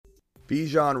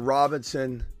Bijan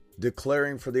Robinson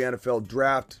declaring for the NFL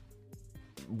draft.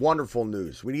 Wonderful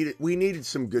news. We needed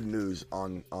some good news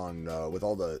on with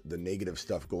all the negative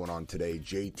stuff going on today.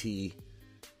 JT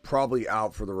probably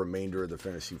out for the remainder of the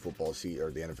fantasy football season,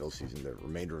 or the NFL season, the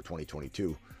remainder of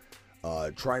 2022.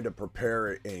 Trying to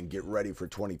prepare and get ready for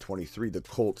 2023. The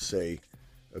Colts say,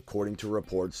 according to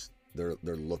reports, they're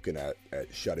looking at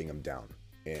shutting him down.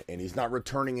 And he's not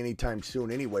returning anytime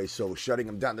soon anyway, so shutting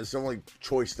him down, that's the only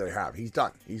choice they have. He's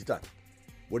done.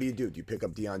 What do? Do you pick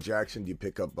up Deion Jackson? Do you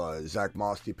pick up Zach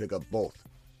Moss? Do you pick up both?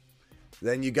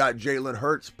 Then you got Jalen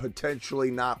Hurts potentially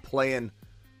not playing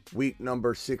week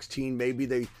number 16.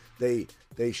 Maybe they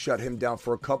shut him down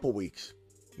for a couple weeks.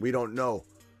 We don't know.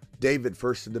 David,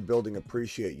 first in the building,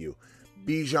 appreciate you.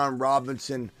 Bijan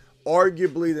Robinson,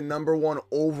 arguably the number one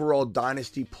overall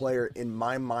dynasty player in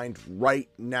my mind right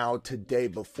now today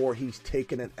before he's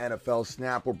taken an NFL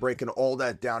snap. We're breaking all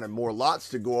that down and more. Lots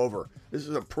to go over. This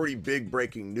is a pretty big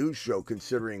breaking news show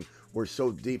considering we're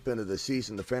so deep into the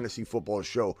season. The Fantasy Football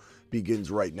Show begins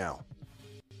right now.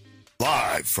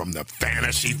 Live from the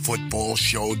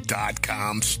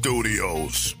FantasyFootballShow.com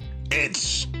studios,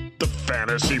 it's the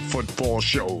Fantasy Football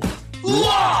Show.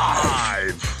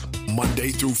 Live! Monday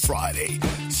through Friday,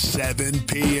 7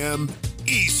 p.m.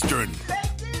 Eastern.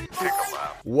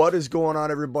 What is going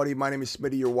on, everybody? My name is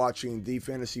Smitty. You're watching the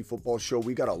Fantasy Football Show.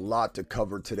 We got a lot to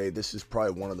cover today. This is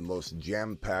probably one of the most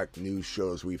jam-packed news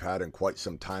shows we've had in quite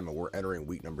some time, and we're entering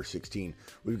week number 16.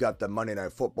 We've got the Monday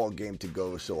Night Football game to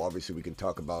go, so obviously we can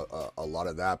talk about a lot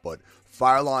of that, but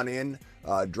file on in.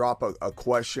 Drop a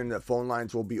question. The phone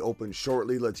lines will be open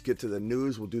shortly. Let's get to the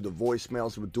news. We'll do the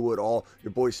voicemails. We'll do it all.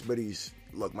 Your boy Smitty's,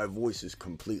 look, my voice is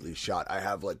completely shot. I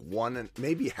have like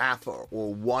maybe half or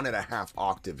 1.5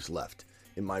 octaves left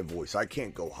in my voice. I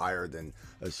can't go higher than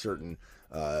a certain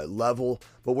level,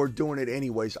 but we're doing it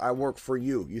anyways. I work for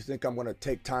you. You think I'm going to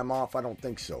take time off? I don't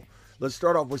think so. Let's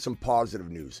start off with some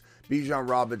positive news. Bijan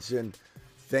Robinson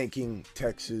thanking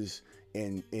Texas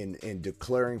in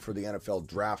declaring for the NFL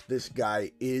draft. This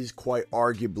guy is quite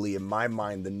arguably, in my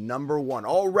mind, the number one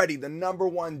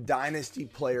dynasty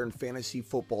player in fantasy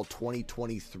football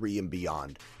 2023 and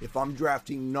beyond. If I'm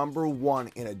drafting number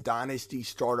one in a dynasty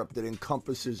startup that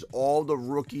encompasses all the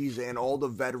rookies and all the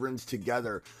veterans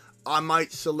together, I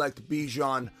might select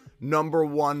Bijan number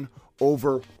one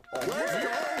over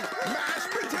Mashed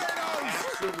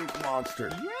potatoes! absolute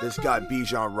monster. This guy,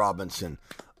 Bijan Robinson.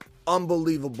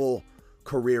 Unbelievable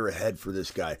career ahead for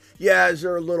this guy. Yeah, is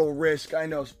there a little risk? I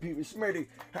know, Smitty,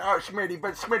 how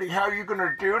are you going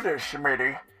to do this,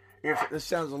 Smitty? If this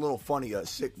sounds a little funny, a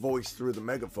sick voice through the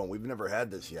megaphone. We've never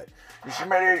had this yet.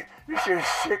 Smitty, this is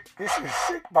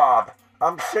sick, Bob.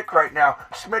 I'm sick right now.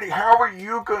 Smitty, how are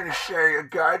you going to say a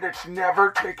guy that's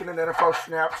never taken an NFL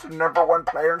snap is the number one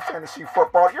player in fantasy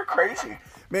football? You're crazy.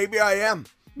 Maybe I am,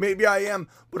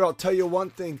 but I'll tell you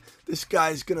one thing, this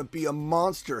guy's going to be a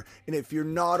monster, and if you're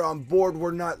not on board,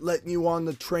 we're not letting you on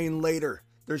the train later.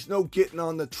 There's no getting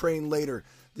on the train later.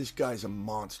 This guy's a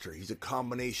monster. He's a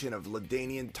combination of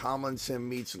LaDainian Tomlinson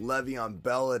meets Le'Veon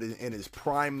Bell in his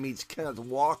prime meets Kenneth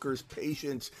Walker's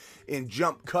patience and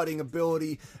jump cutting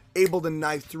ability, able to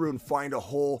knife through and find a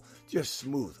hole. Just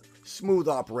smooth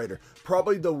operator.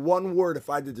 Probably the one word, if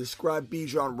I had to describe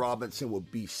Bijan Robinson, would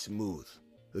be smooth.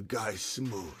 The guy's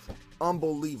smooth.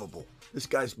 Unbelievable. This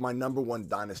guy's my number one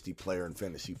dynasty player in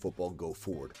fantasy football go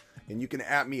forward. And you can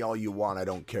at me all you want. I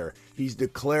don't care. He's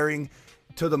declaring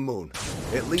to the moon.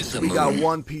 At least we got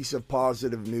one piece of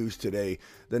positive news today.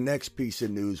 The next piece of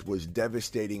news was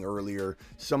devastating earlier.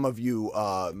 Some of you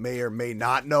may or may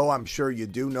not know. I'm sure you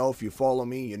do know. If you follow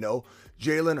me, you know.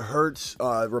 Jalen Hurts,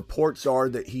 reports are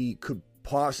that he could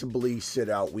possibly sit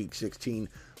out week 16.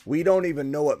 We don't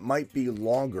even know. It might be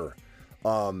longer.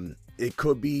 It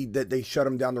could be that they shut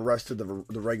him down the rest of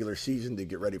the regular season to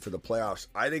get ready for the playoffs.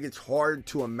 I think it's hard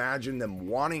to imagine them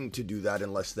wanting to do that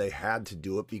unless they had to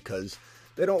do it because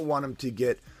they don't want him to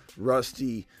get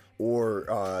rusty or,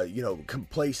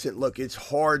 complacent. Look, it's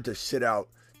hard to sit out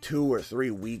 2 or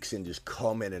 3 weeks and just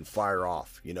come in and fire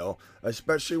off,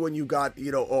 especially when you got,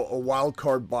 a wild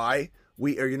card bye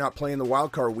week, or you're not playing the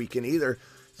wild card weekend either.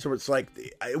 So it's like,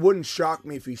 it wouldn't shock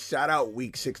me if he sat out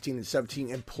week 16 and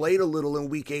 17 and played a little in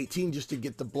week 18 just to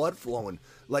get the blood flowing.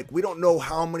 Like, we don't know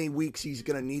how many weeks he's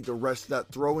going to need to rest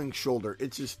that throwing shoulder.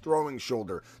 It's his throwing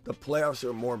shoulder. The playoffs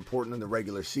are more important than the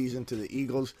regular season to the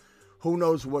Eagles. Who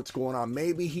knows what's going on?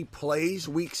 Maybe he plays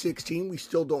week 16. We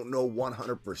still don't know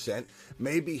 100%.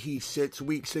 Maybe he sits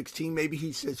week 16. Maybe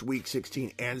he sits week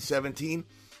 16 and 17.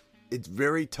 It's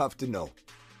very tough to know.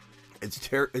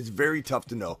 It's very tough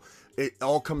to know. It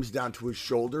all comes down to his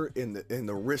shoulder and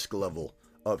the risk level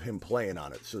of him playing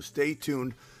on it. So stay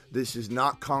tuned. This is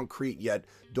not concrete yet.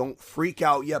 Don't freak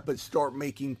out yet, but start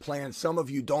making plans. Some of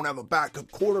you don't have a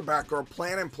backup quarterback or a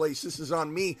plan in place. This is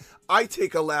on me. I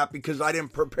take a lap because I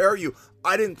didn't prepare you.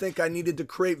 I didn't think I needed to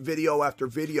create video after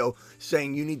video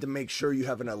saying you need to make sure you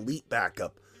have an elite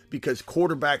backup, because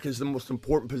quarterback is the most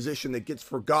important position that gets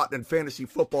forgotten in fantasy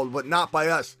football, but not by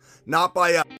us. Not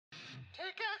by us.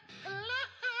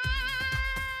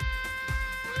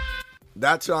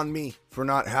 That's on me for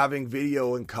not having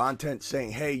video and content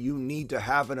saying, hey, you need to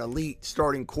have an elite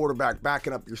starting quarterback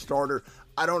backing up your starter.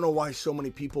 I don't know why so many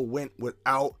people went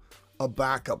without a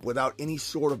backup, without any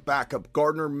sort of backup.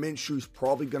 Gardner Minshew's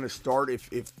probably going to start. If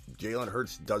Jalen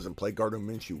Hurts doesn't play, Gardner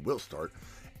Minshew will start.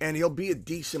 And he'll be a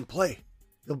decent play.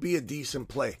 He'll be a decent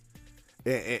play.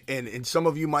 And some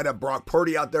of you might have Brock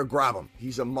Purdy out there. Grab him.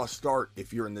 He's a must start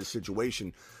if you're in this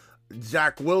situation.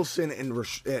 Zach Wilson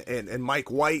and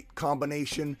Mike White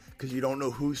combination, because you don't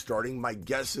know who's starting. My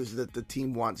guess is that the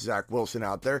team wants Zach Wilson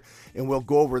out there, and we'll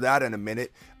go over that in a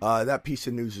minute. That piece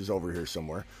of news is over here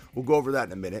somewhere. We'll go over that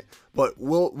in a minute, but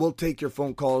we'll take your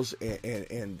phone calls,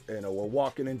 and we're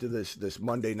walking into this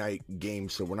Monday night game,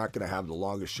 so we're not going to have the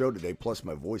longest show today. Plus,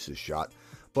 my voice is shot.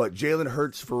 But Jalen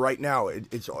Hurts, for right now,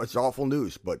 it's awful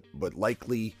news, but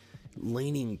likely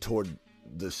leaning toward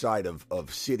the side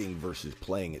of sitting versus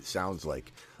playing, it sounds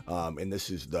like. And this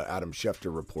is the Adam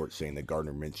Schefter report saying that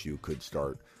Gardner Minshew could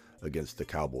start against the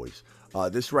Cowboys.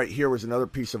 This right here was another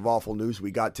piece of awful news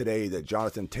we got today, that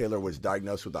Jonathan Taylor was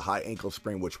diagnosed with a high ankle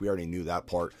sprain, which we already knew that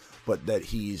part, but that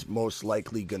he's most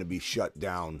likely going to be shut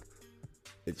down,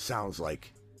 it sounds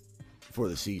like, for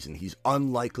the season. He's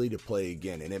unlikely to play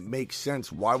again, and it makes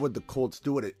sense. Why would the Colts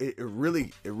do it? It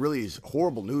really is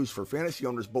horrible news for fantasy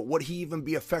owners, but would he even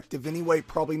be effective anyway?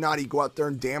 Probably not. He'd go out there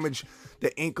and damage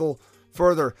the ankle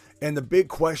further. And the big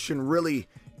question really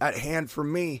at hand for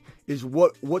me is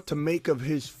what to make of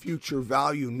his future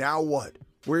value. Now what?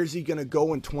 Where is he going to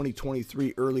go in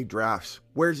 2023 early drafts?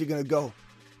 Where is he going to go?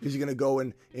 Is he going to go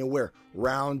in where?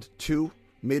 Round 2?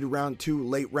 Mid-round 2?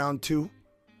 Late round 2?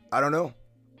 I don't know.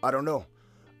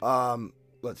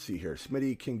 Let's see here.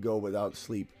 Smitty can go without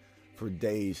sleep for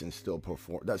days and still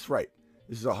perform. That's right.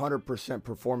 This is 100%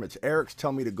 performance. Eric's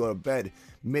telling me to go to bed.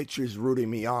 Mitch is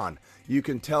rooting me on. You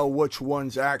can tell which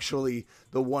one's actually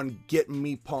the one getting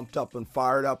me pumped up and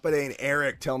fired up. It ain't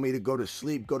Eric telling me to go to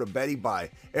sleep, go to beddy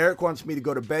bye. Eric wants me to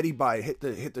go to beddy bye, hit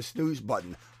the snooze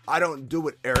button. I don't do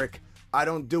it, Eric. I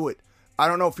don't do it. I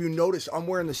don't know if you noticed, I'm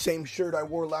wearing the same shirt I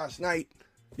wore last night.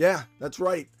 Yeah, that's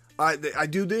right. I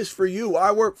do this for you.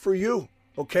 I work for you.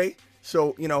 Okay?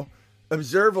 So,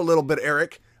 observe a little bit,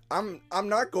 Eric. I'm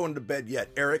not going to bed yet,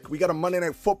 Eric. We got a Monday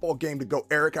Night Football game to go,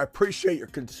 Eric. I appreciate your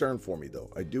concern for me,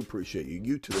 though. I do appreciate you.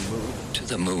 You to the moon. To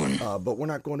the moon. But we're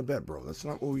not going to bed, bro. That's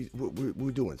not what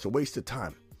we're doing. It's a waste of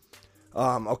time.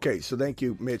 Okay, so thank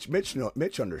you, Mitch.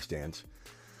 Mitch understands.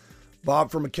 Bob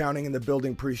from accounting in the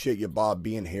building. Appreciate you, Bob,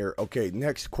 being here. Okay,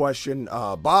 next question.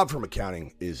 Bob from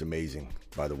accounting is amazing,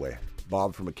 by the way.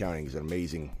 Bob from accounting is an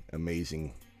amazing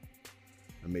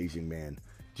man.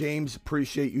 James,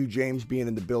 appreciate you, James, being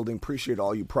in the building. Appreciate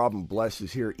all you. Problem Bless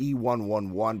is here.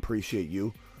 E111, appreciate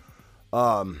you.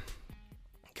 God,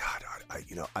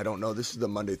 I don't know. This is the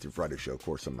Monday through Friday show. Of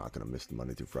course, I'm not going to miss the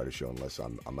Monday through Friday show unless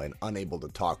I'm unable to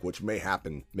talk, which may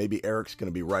happen. Maybe Eric's going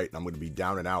to be right, and I'm going to be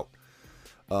down and out.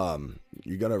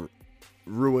 You're going to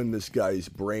ruin this guy's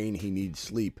brain. He needs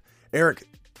sleep. Eric,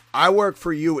 I work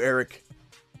for you, Eric.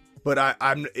 But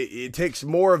it takes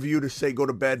more of you to say go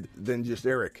to bed than just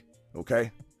Eric, okay?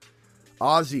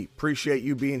 Ozzy, appreciate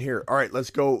you being here. All right,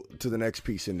 let's go to the next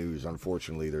piece of news.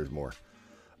 Unfortunately, there's more.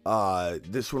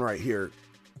 This one right here,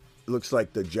 looks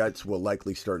like the Jets will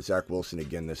likely start Zach Wilson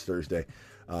again this Thursday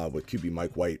with QB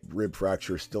Mike White. Rib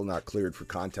fracture still not cleared for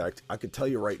contact. I can tell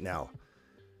you right now,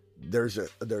 there's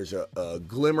a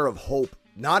glimmer of hope,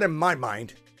 not in my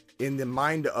mind, in the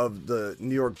mind of the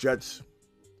New York Jets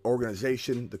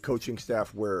organization, the coaching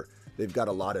staff, where they've got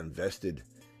a lot invested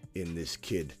in this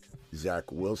kid,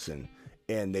 Zach Wilson,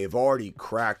 and they've already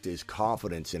cracked his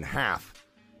confidence in half,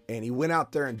 and he went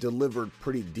out there and delivered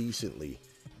pretty decently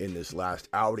in this last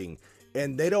outing,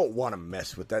 and they don't want to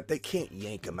mess with that. They can't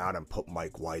yank him out and put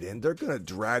Mike White in. They're going to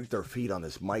drag their feet on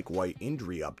this Mike White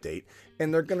injury update,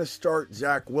 and they're going to start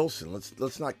Zach Wilson.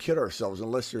 Let's not kid ourselves,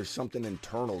 unless there's something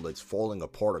internal that's falling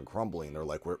apart and crumbling. They're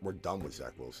like, we're done with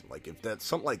Zach Wilson. Like, if that's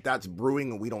something like that's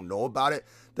brewing and we don't know about it,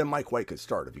 then Mike White could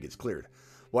start if he gets cleared.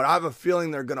 But I have a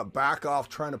feeling they're going to back off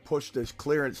trying to push this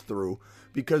clearance through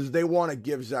because they want to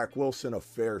give Zach Wilson a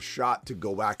fair shot to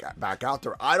go back out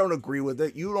there. I don't agree with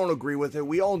it. You don't agree with it.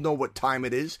 We all know what time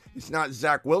it is. It's not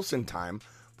Zach Wilson time,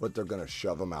 but they're going to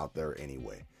shove him out there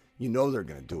anyway. You know they're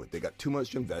going to do it. They got too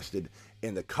much invested,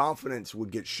 and the confidence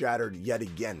would get shattered yet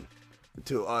again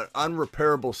to an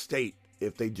unrepairable state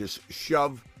if they just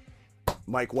shove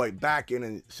Mike White back in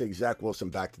and say Zach Wilson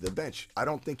back to the bench. I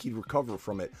don't think he'd recover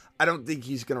from it. I don't think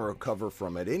he's going to recover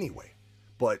from it anyway.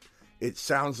 But it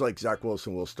sounds like Zach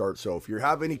Wilson will start. So if you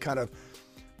have any kind of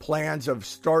plans of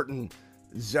starting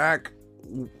Zach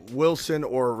Wilson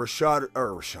or Rashad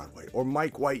White or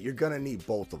Mike White, you're going to need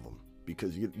both of them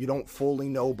because you don't fully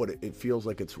know, but it feels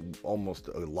like it's almost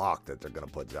a lock that they're going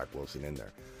to put Zach Wilson in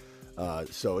there.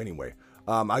 So anyway,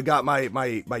 I got my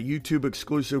YouTube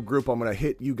exclusive group. I'm going to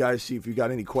hit you guys, see if you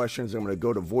got any questions. I'm going to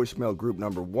go to voicemail group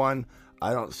number 1.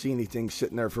 I don't see anything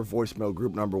sitting there for voicemail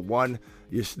group number 1.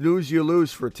 You snooze, you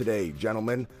lose for today,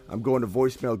 gentlemen. I'm going to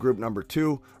voicemail group number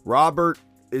 2. Robert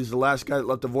is the last guy that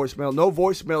left the voicemail. No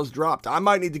voicemails dropped. I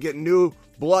might need to get new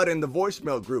blood in the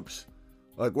voicemail groups.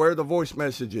 Like, where are the voice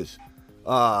messages?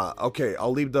 Okay,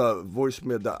 I'll leave the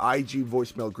IG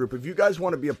voicemail group. If you guys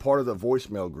want to be a part of the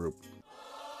voicemail group,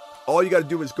 all you got to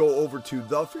do is go over to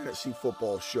The Fantasy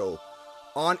Football Show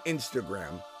on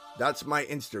Instagram. That's my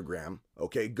Instagram.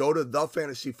 Okay, go to The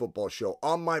Fantasy Football Show.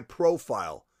 On my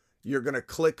profile, you're going to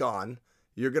click on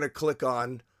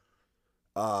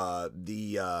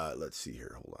let's see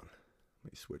here. Hold on.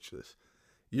 Let me switch this.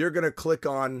 You're going to click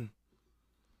on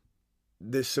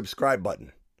this subscribe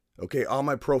button. Okay, on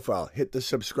my profile, hit the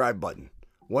subscribe button.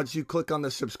 Once you click on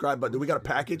the subscribe button, do we got a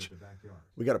package?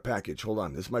 We got a package. Hold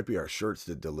on. This might be our shirts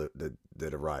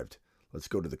that arrived. Let's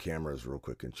go to the cameras real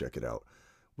quick and check it out.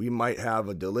 We might have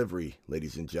a delivery,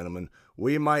 ladies and gentlemen.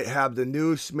 We might have the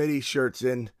new Smitty shirts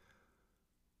in.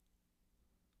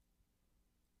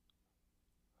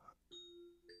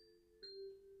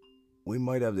 We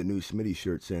might have the new Smitty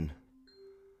shirts in.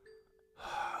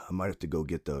 I might have to go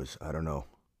get those. I don't know.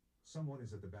 Someone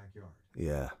is at the backyard.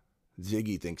 Yeah.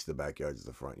 Ziggy thinks the backyard is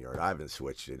the front yard. I haven't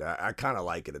switched it. I kind of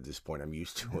like it at this point. I'm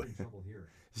used to it.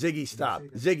 Ziggy, stop.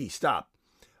 Ziggy, stop.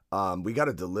 We got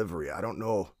a delivery. I don't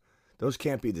know. Those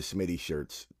can't be the Smitty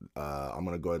shirts. I'm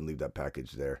going to go ahead and leave that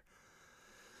package there.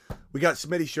 We got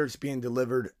Smitty shirts being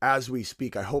delivered as we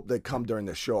speak. I hope they come during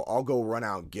the show. I'll go run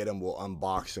out and get them. We'll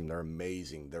unbox them. They're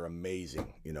amazing. They're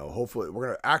amazing. You know, hopefully we're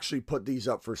going to actually put these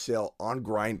up for sale on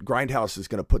Grindhouse is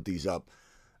going to put these up.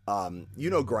 You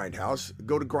know Grindhouse.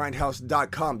 Go to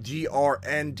grindhouse.com.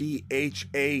 GRNDHAUS.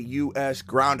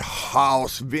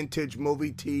 Grindhouse. Vintage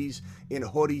movie tees in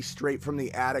hoodies straight from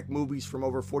the attic. Movies from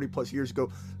over 40 plus years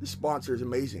ago. This sponsor is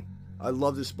amazing. I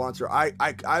love this sponsor. I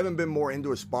haven't been more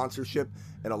into a sponsorship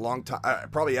in a long time,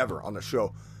 probably ever on the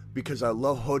show, because I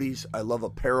love hoodies, I love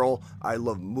apparel, I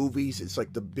love movies. It's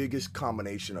like the biggest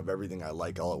combination of everything I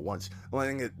like all at once.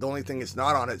 The only thing it's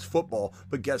not on is football,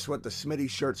 but guess what? The Smitty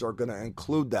shirts are going to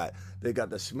include that. They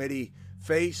got the Smitty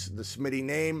face, the Smitty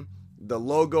name, the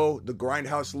logo, the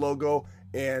Grindhouse logo,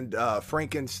 and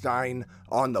Frankenstein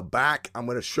on the back. I'm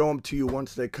going to show them to you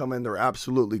once they come in. They're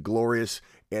absolutely glorious.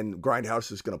 And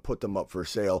Grindhouse is going to put them up for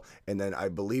sale. And then I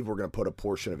believe we're going to put a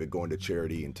portion of it going to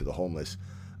charity and to the homeless.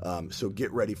 So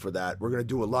get ready for that. We're going to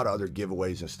do a lot of other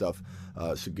giveaways and stuff.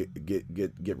 So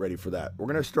get ready for that. We're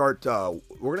going to start,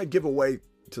 we're going to give away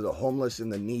to the homeless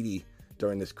and the needy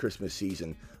during this Christmas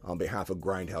season on behalf of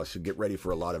Grindhouse. So get ready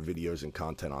for a lot of videos and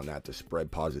content on that to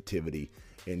spread positivity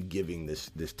and giving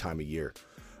this time of year.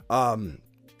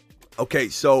 Okay,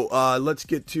 so let's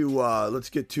get to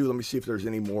let me see if there's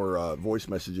any more voice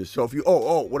messages. So if you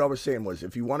what I was saying was,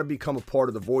 if you want to become a part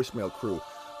of the voicemail crew,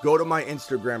 go to my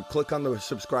Instagram, click on the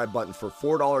subscribe button. For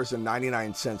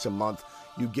 $4.99 a month,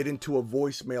 you get into a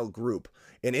voicemail group.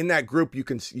 And in that group, you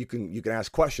can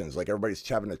ask questions, like everybody's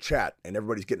having a chat and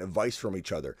everybody's getting advice from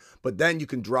each other. But then you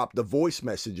can drop the voice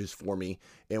messages for me.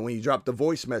 And when you drop the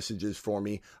voice messages for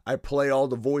me, I play all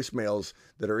the voicemails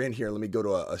that are in here. Let me go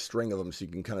to a string of them so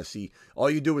you can kind of see. All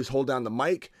you do is hold down the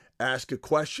mic, ask a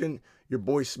question. Your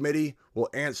boy Smitty will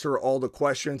answer all the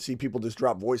questions. See, people just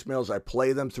drop voicemails. I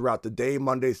play them throughout the day,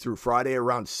 Monday through Friday,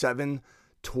 around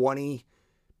 7:20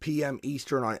 p.m.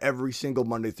 Eastern on every single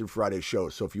Monday through Friday show.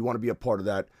 So if you want to be a part of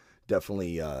that,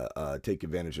 definitely take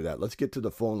advantage of that. Let's get to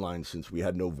the phone line since we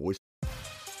had no voice.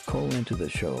 Call into the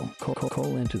show.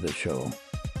 Call into the show.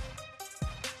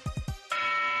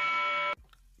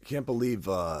 Can't believe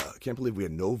we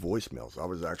had no voicemails. I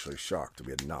was actually shocked.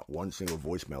 We had not one single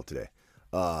voicemail today.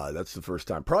 That's the first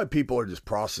time. Probably people are just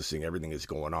processing everything that's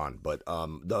going on. But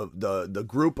the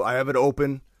group, I have it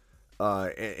open.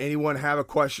 Anyone have a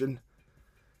question?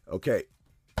 Okay.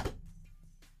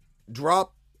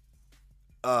 Drop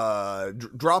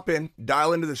in,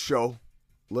 dial into the show.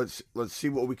 Let's see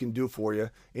what we can do for you.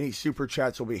 Any super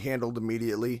chats will be handled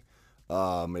immediately.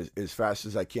 as fast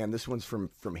as I can. This one's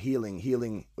from Healing.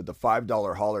 Healing with the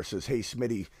 $5 holler says, "Hey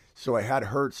Smitty, so I had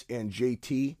Hurts and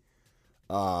JT,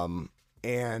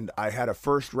 and I had a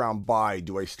first round bye.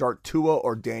 Do I start Tua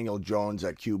or Daniel Jones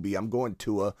at QB? I'm going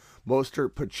Tua.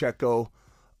 Mostert, Pacheco,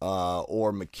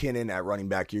 or McKinnon at running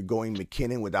back. You're going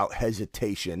McKinnon without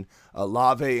hesitation.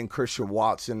 Olave and Christian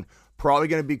Watson. Probably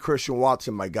going to be Christian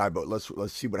Watson, my guy, but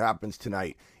let's see what happens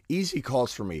tonight. Easy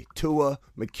calls for me. Tua,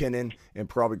 McKinnon, and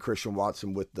probably Christian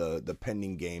Watson with the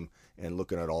pending game and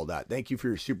looking at all that. Thank you for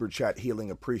your super chat, Healing.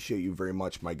 Appreciate you very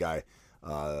much, my guy.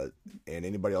 And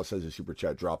anybody else has a super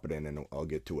chat, drop it in and I'll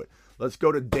get to it. Let's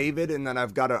go to David, and then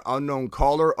I've got an unknown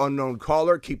caller. Unknown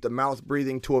caller. Keep the mouth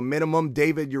breathing to a minimum.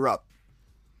 David, you're up.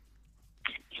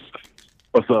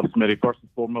 What's up, Smitty? First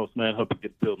and foremost, man, hope you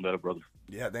get feeling better, brother.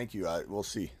 Yeah, thank you. We'll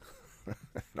see.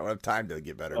 I don't have time to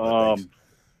get better. But thanks.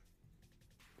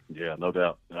 Yeah, no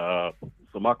doubt.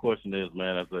 So my question is,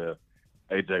 man, as a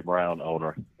A.J. Brown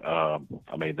owner, I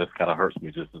mean, this kind of hurts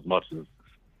me just as much as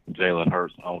Jalen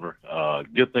Hurts owner.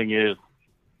 Good thing is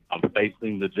I'm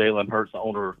facing the Jalen Hurts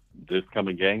owner this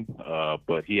coming game,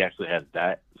 but he actually has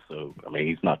that. So, I mean,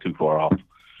 he's not too far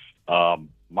off.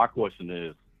 My question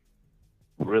is,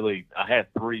 really, I had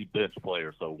 3 bench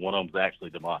players, so one of them's actually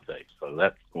DeMonte, so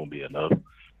that's going to be enough.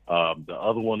 The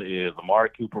other one is Amari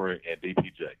Cooper and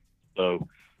DPJ. So,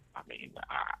 I mean,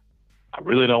 I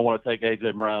really don't want to take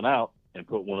A.J. Brown out and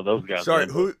put one of those guys Sorry, in.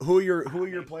 who are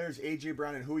your players, A.J.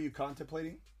 Brown, and who are you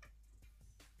contemplating?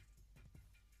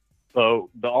 So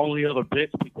the only other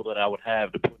bench people that I would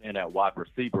have to put in at wide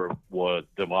receiver was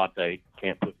DeMonte.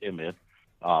 Can't put him in.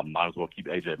 Might as well keep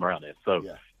A.J. Brown in. So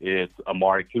it's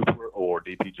Amari Cooper or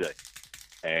DPJ.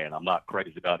 And I'm not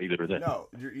crazy about either of them. No,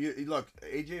 you look,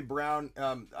 A.J. Brown,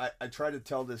 I tried to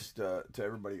tell this to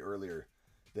everybody earlier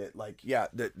that, like, yeah,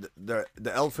 the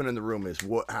elephant in the room is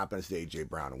what happens to A.J.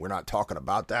 Brown. And we're not talking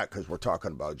about that because we're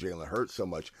talking about Jalen Hurts so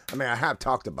much. I mean, I have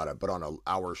talked about it, but on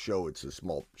our show, it's a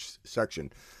small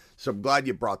section. So I'm glad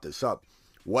you brought this up.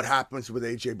 What happens with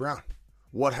A.J. Brown?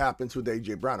 What happens with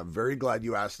A.J. Brown? I'm very glad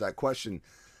you asked that question.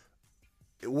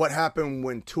 What happened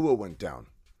when Tua went down?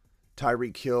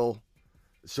 Tyreek Hill.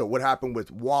 So what happened with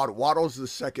Waddle? Waddle's the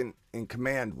second in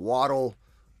command. Waddle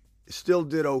still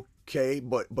did okay,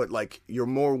 but like you're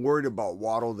more worried about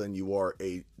Waddle than you are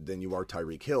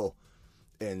Tyreek Hill.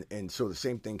 And so the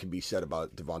same thing can be said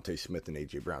about Devontae Smith and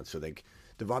A.J. Brown. So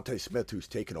Devontae Smith, who's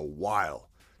taken a while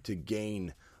to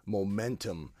gain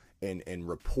momentum and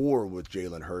rapport with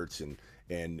Jalen Hurts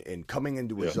and coming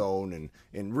into his own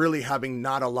and really having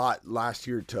not a lot last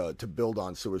year to build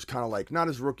on. So it was kind of like not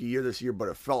his rookie year this year, but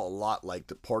it felt a lot like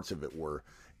the parts of it were.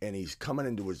 And he's coming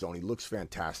into his own. He looks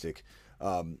fantastic.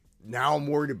 Now I'm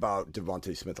worried about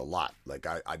Devontae Smith a lot. Like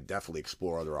I definitely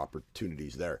explore other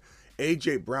opportunities there.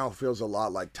 A.J. Brown feels a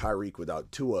lot like Tyreek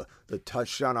without Tua. The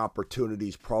touchdown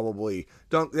opportunities probably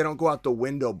don't go out the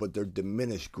window, but they're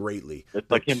diminished greatly.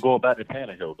 It's like him going back to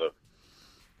Tannehill, though.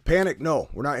 Panic? No,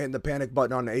 we're not hitting the panic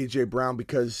button on A.J. Brown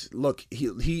because look,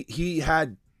 he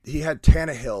had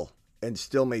Tannehill and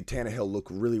still made Tannehill look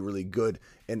really, really good.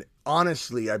 And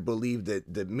honestly, I believe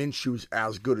that Minshew's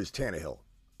as good as Tannehill.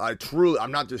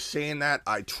 I'm not just saying that.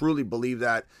 I truly believe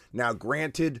that. Now,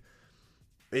 granted,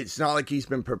 it's not like he's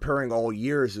been preparing all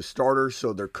year as a starter,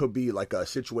 so there could be like a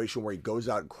situation where he goes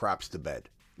out and craps the bed.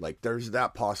 Like there's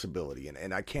that possibility,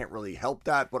 and I can't really help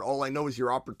that. But all I know is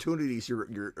your opportunities,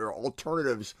 your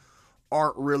alternatives,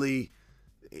 aren't really,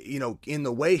 in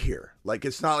the way here. Like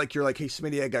it's not like you're like, hey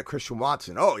Smitty, I got Christian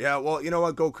Watson. Oh yeah, well you know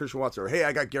what, go Christian Watson. Or hey,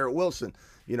 I got Garrett Wilson.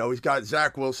 He's got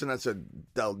Zach Wilson. That's a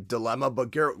dilemma,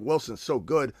 but Garrett Wilson's so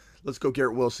good. Let's go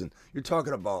Garrett Wilson. You're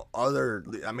talking about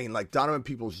like Donovan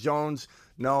Peoples-Jones.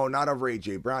 No, not over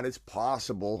A.J. Brown. It's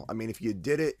possible. I mean, if you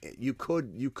did it, you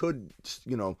could,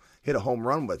 hit a home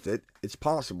run with it. It's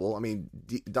possible. I mean,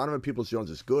 Donovan Peoples-Jones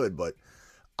is good, but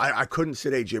I couldn't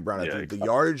sit A.J. Brown. Yeah, the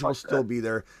yardage will still be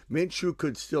there. Minshew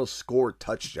could still score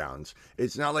touchdowns.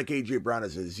 It's not like A.J. Brown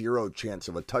has a 0 chance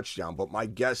of a touchdown, but my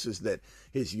guess is that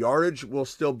his yardage will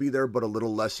still be there, but a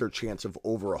little lesser chance of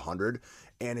over 100.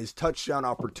 And his touchdown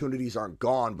opportunities aren't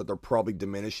gone, but they're probably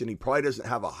diminished. And he probably doesn't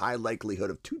have a high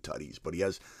likelihood of 2 tutties, but he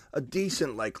has a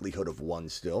decent likelihood of 1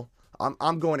 still.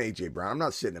 I'm going A.J. Brown. I'm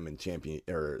not sitting him in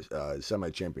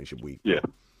semi-championship week. Yeah.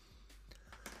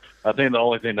 I think the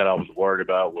only thing that I was worried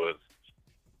about was,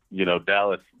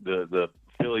 Dallas, the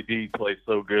Philly D plays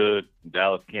so good.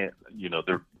 Dallas can't,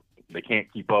 they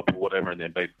can't keep up or whatever. And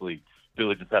then basically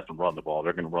Philly just has to run the ball.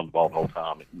 They're going to run the ball the whole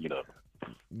time.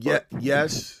 Yeah.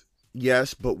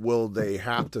 Yes, but will they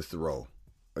have to throw?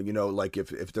 Like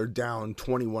if they're down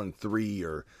 21-3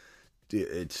 or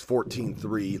it's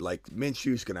 14-3, like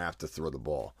Minshew's going to have to throw the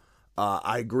ball.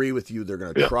 I agree with you. They're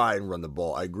going to try and run the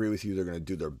ball. I agree with you. They're going to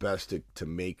do their best to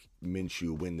make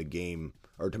Minshew win the game,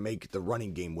 or to make the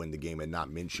running game win the game, and not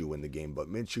Minshew win the game.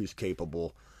 But Minshew's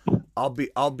capable. I'll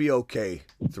be okay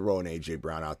throwing A.J.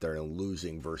 Brown out there and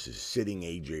losing versus sitting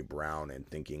A.J. Brown and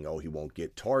thinking, oh, he won't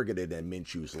get targeted, and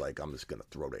Minshew's like, I'm just going to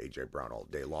throw to A.J. Brown all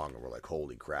day long, and we're like,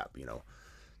 holy crap, you know.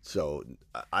 So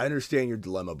I understand your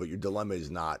dilemma, but your dilemma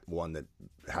is not one that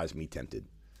has me tempted.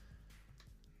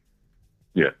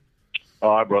 Yeah.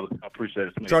 All right, brother. I appreciate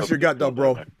it. Trust your gut, though,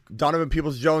 bro. Donovan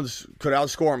Peoples-Jones could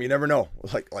outscore him. You never know.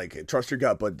 Like, trust your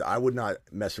gut, but I would not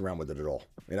mess around with it at all.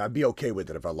 And I'd be okay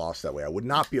with it if I lost that way. I would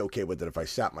not be okay with it if I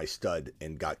sat my stud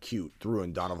and got cute, threw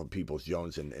in Donovan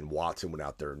Peoples-Jones and Watson went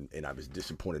out there, and I was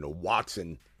disappointed in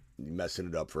Watson messing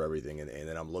it up for everything. And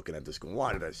then I'm looking at this going,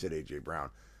 why did I sit A.J.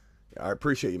 Brown? I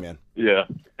appreciate you, man. Yeah.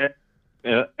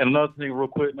 And another thing real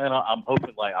quick, man, I'm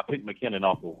hoping, like, I picked McKinnon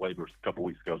off of waivers a couple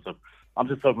weeks ago, so I'm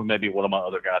just hoping maybe one of my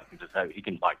other guys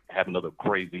can have another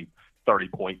crazy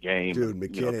 30-point game. Dude,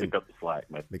 McKinnon, pick up the slack,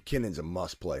 man. McKinnon's a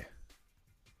must-play.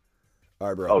 All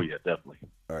right, bro. Oh, yeah, definitely.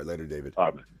 All right, later, David. All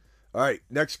right, man. All right,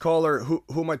 next caller. Who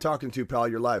am I talking to, pal?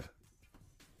 You're live.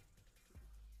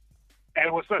 Hey,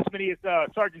 what's up, Smitty?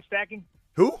 It's Sergeant Stacking.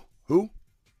 Who?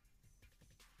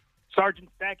 Sergeant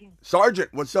Stacking. Sergeant.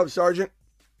 What's up, Sergeant?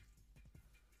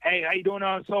 Hey, how you doing?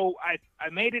 So I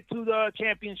made it to the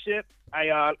championship.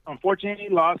 I unfortunately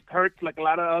lost Hurts like a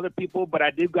lot of other people, but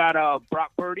I did got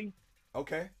Brock Purdy.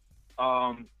 Okay. So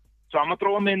I'm gonna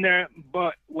throw him in there.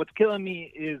 But what's killing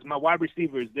me is my wide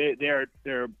receivers.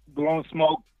 They're blowing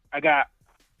smoke. I got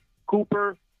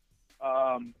Cooper,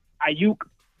 Ayuk,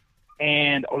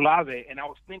 and Olave, and I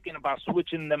was thinking about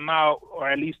switching them out, or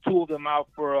at least two of them out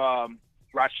for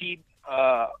Shaheed.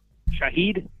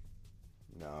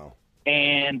 No.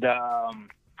 And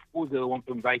what was the other one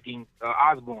from Vikings?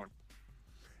 Osborne.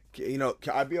 You know,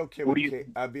 I'd be okay with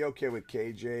I'd be okay with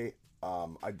KJ.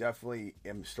 I definitely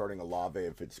am starting Olave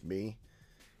if it's me.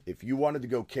 If you wanted to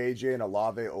go KJ and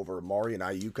Olave over Amari and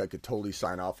Ayuk, I could totally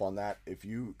sign off on that. If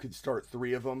you could start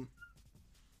three of them,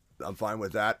 I'm fine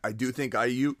with that. I do think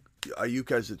Ayuk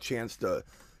has a chance to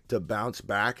bounce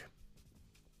back.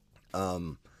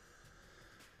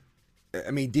 I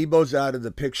mean, Debo's out of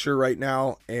the picture right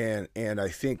now, and I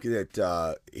think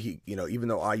that he, you know, even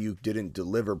though Ayuk didn't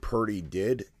deliver, Purdy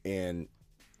did, and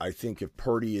I think if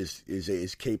Purdy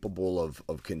is capable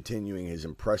of continuing his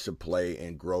impressive play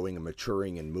and growing and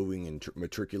maturing and moving and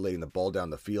matriculating the ball down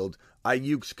the field,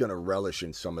 Ayuk's going to relish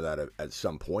in some of that at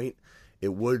some point.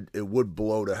 It would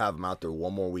blow to have him out there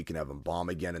one more week and have him bomb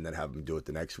again and then have him do it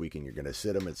the next week, and you're going to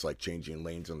sit him. It's like changing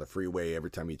lanes on the freeway.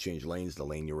 Every time you change lanes, the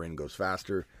lane you're in goes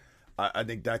faster. I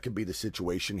think that could be the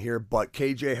situation here, but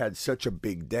KJ had such a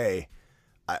big day.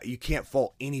 You can't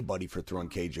fault anybody for throwing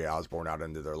KJ Osborne out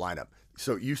into their lineup.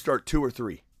 So you start two or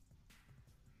three?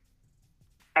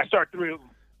 I start three of them.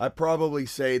 I'd probably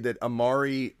say that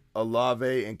Amari,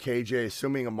 Olave, and KJ,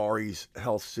 assuming Amari's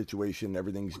health situation,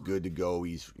 everything's good to go.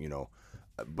 He's, you know,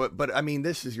 but I mean,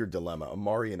 this is your dilemma.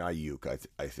 Amari and Ayuk,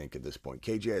 I think at this point.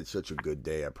 KJ had such a good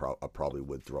day, I probably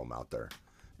would throw him out there.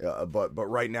 But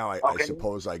right now, I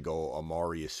suppose I go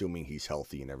Amari, assuming he's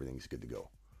healthy and everything's good to go.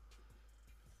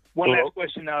 One last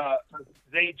question.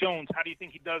 Zay Jones, how do you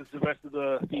think he does the rest of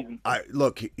the season?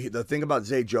 Look, the thing about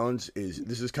Zay Jones is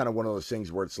this is kind of one of those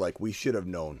things where it's like we should have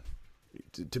known,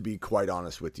 to be quite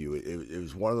honest with you. It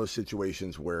was one of those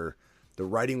situations where the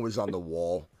writing was on the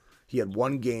wall. He had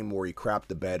one game where he crapped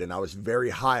the bed, and I was very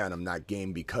high on him that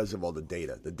game because of all the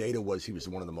data. The data was he was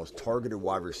one of the most targeted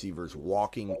wide receivers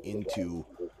walking into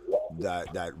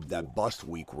that bust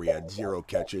week where he had 0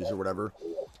 catches or whatever.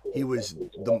 He was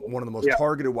one of the most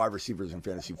targeted wide receivers in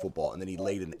fantasy football, and then he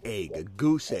laid an egg, a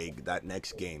goose egg, that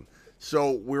next game.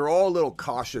 So we're all a little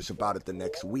cautious about it the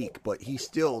next week, but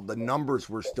the numbers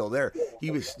were still there. He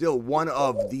was still one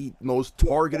of the most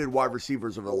targeted wide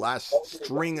receivers of the last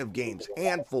string of games,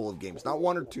 handful of games, not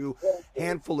one or two,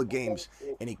 handful of games,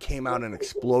 and he came out and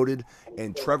exploded,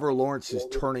 and Trevor Lawrence is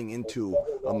turning into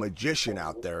a magician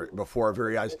out there before our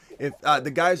very eyes. If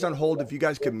the guy's on hold, if you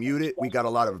guys can mute it, we got a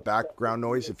lot of background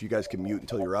noise, if you guys can mute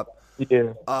until you're up.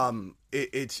 Yeah.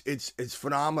 It's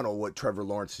phenomenal what Trevor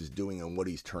Lawrence is doing and what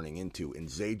he's turning into, and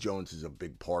Zay Jones is a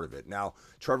big part of it. Now,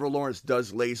 Trevor Lawrence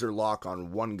does laser lock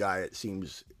on one guy, it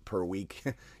seems, per week.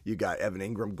 You got Evan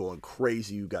Ingram going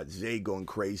crazy. You got Zay going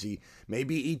crazy.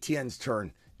 Maybe Etienne's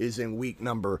turn is in week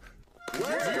number.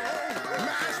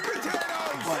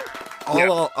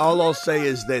 All I'll say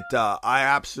is that I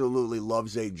absolutely love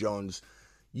Zay Jones.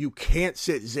 you can't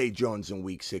sit Zay Jones in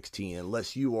week 16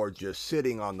 unless you are just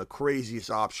sitting on the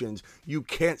craziest options. You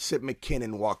can't sit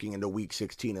McKinnon walking into week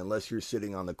 16 unless you're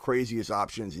sitting on the craziest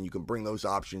options, and you can bring those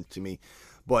options to me.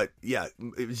 But, yeah,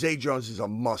 Zay Jones is a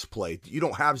must-play. You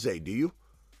don't have Zay, do you?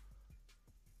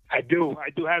 I do.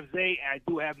 I do have Zay, and I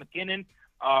do have McKinnon.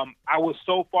 I was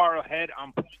so far ahead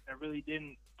on points, I really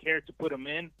didn't care to put him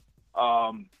in.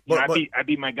 I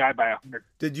beat my guy by 100.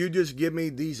 Did you just give me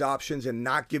these options and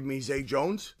not give me Zay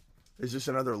Jones? Is this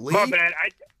another league? My bad.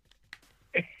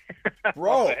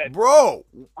 Bro.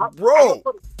 I'm gonna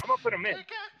put him in.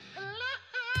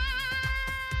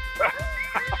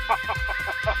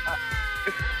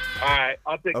 All right,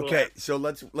 I'll take. Okay, so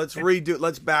let's redo.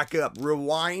 Let's back up.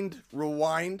 Rewind.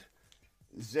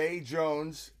 Zay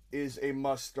Jones is a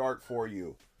must start for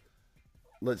you.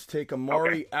 Let's take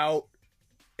Amari out,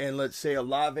 and let's say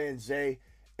Olave and Zay,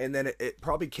 and then it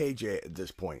probably KJ at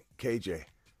this point. KJ,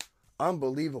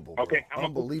 unbelievable. Bro. Okay,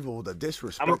 unbelievable. The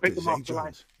disrespect to Zay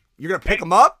Jones. You're gonna pick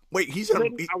him up? Wait, he's gonna.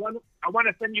 I want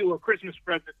to send you a Christmas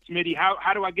present, Smitty.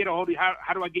 How do I get a hold of you?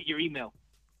 How do I get your email?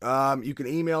 You can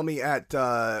email me at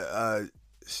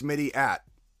Smitty at,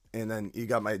 and then you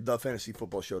got my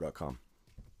thefantasyfootballshow.com.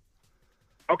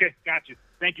 Okay, got you.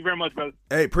 Thank you very much, brother.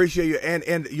 Hey, appreciate you. And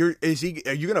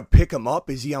are you gonna pick him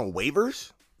up? Is he on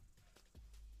waivers?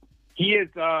 He is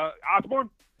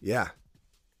Osborne. Yeah.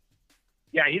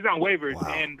 Yeah, he's on waivers,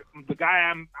 Wow. and the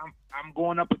guy I'm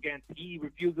going up against, he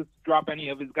refuses to drop any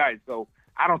of his guys, so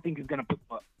I don't think he's gonna pick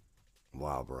him up.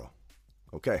 Wow, bro.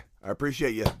 Okay, I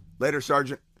appreciate you. Later,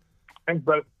 Sergeant. Thanks,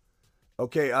 brother.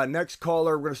 Okay, next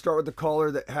caller. We're gonna start with the caller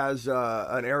that has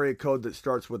an area code that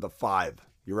starts with a 5.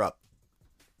 You're up.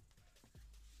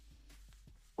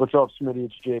 What's up, Smitty?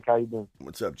 It's Jake. How you doing?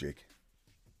 What's up, Jake?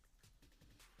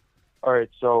 All right,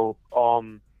 so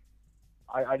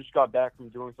I just got back from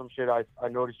doing some shit. I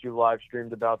noticed you live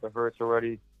streamed about the Hurts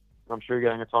already. I'm sure you're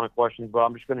getting a ton of questions, but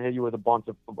I'm just going to hit you with a bunch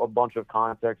of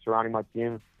context surrounding my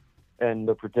team and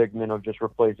the predicament of just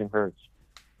replacing Hurts.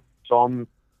 So I'm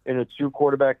in a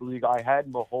 2-quarterback league. I have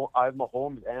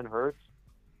Mahomes and Hurts,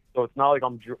 so it's not like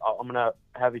I'm going to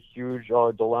have a huge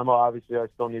dilemma. Obviously, I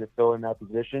still need to fill in that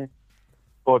position,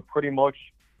 but pretty much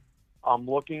I'm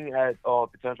looking at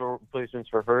potential replacements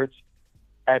for Hurts.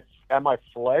 At my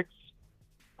flex,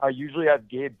 I usually have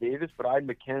Gabe Davis, but I had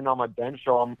McKinnon on my bench,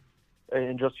 so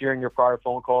and just hearing your prior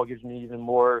phone call gives me even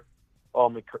more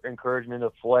encouragement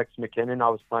to flex McKinnon. I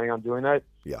was planning on doing that.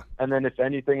 Yeah. And then if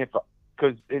anything,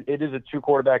 because it is a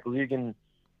 2-quarterback league and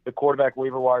the quarterback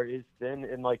waiver wire is thin,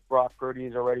 and like Brock Purdy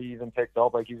is already even picked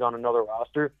up, like he's on another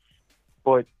roster.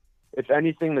 But if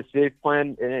anything, the safe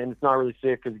plan, and it's not really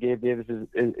safe because Gabe Davis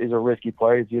is a risky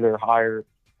play. It's either higher,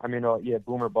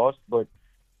 boom or bust. But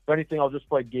if anything, I'll just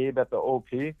play Gabe at the OP.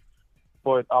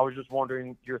 But I was just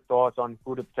wondering your thoughts on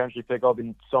who to potentially pick up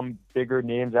in some bigger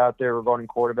names out there regarding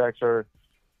quarterbacks, or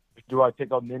do I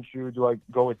pick up Minshew? Do I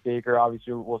go with Baker?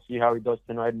 Obviously, we'll see how he does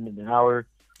tonight in an hour,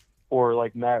 or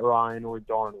like Matt Ryan or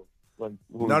Darnold. Like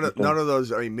none of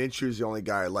those. I mean, Minshew's the only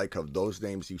guy I like of those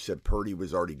names. You said Purdy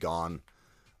was already gone.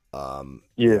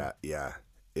 Yeah.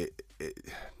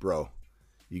 Bro.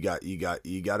 You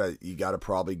gotta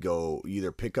probably go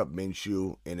either pick up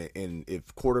Minshew and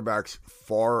if quarterbacks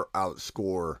far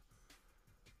outscore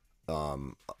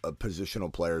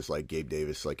positional players like Gabe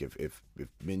Davis, like if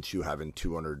Minshew having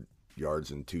 200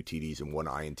 yards and 2 TDs and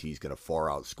 1 INT is gonna far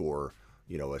outscore,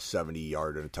 a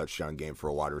 70-yard and a touchdown game for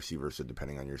a wide receiver, so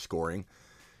depending on your scoring,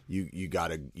 you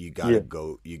gotta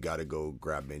go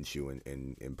grab Minshew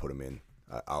and put him in.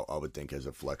 I would think as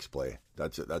a flex play.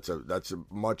 That's a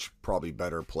much probably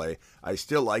better play. I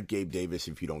still like Gabe Davis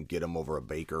if you don't get him over a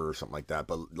Baker or something like that.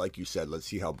 But like you said, let's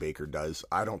see how Baker does.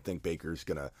 I don't think Baker's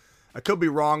gonna. I could be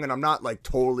wrong, and I'm not like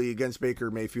totally against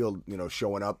Baker Mayfield,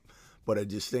 showing up. But I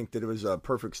just think that it was a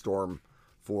perfect storm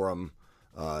for him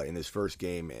in his first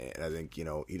game, and I think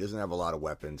he doesn't have a lot of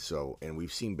weapons. So, and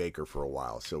we've seen Baker for a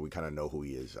while, so we kind of know who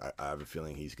he is. I have a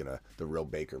feeling the real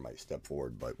Baker might step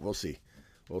forward, but we'll see.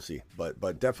 We'll see, but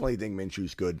definitely think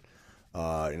Minshew's good.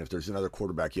 And if there's another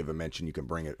quarterback you haven't mentioned, you can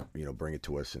bring it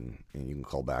to us, and you can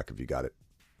call back if you got it.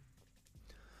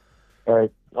 All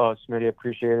right, Smitty,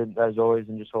 appreciate it as always,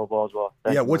 and just hope all is well.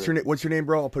 Thanks, what's your name? What's your name,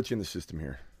 bro? I'll put you in the system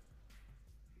here.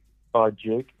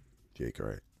 Jake. Jake,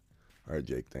 all right,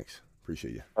 Jake. Thanks,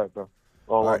 appreciate you. All right, bro.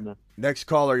 All right, man. Next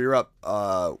caller, you're up.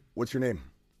 What's your name?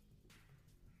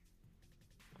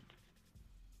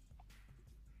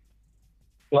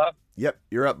 Hello? Yep,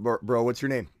 you're up, bro. What's your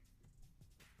name?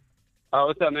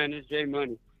 What's up, man? It's Jay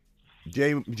Money.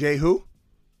 Jay who?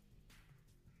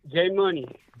 Jay Money.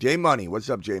 Jay Money. What's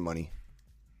up, Jay Money?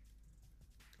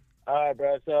 All right,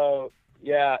 bro. So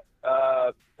Yeah,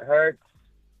 Hurts,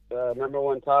 number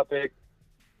one topic.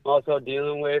 Also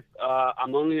dealing with.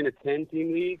 I'm only in a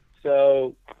 10-team league,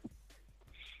 so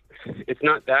it's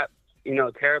not that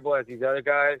terrible as these other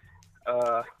guys,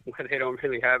 where they don't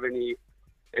really have any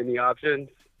options.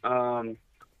 But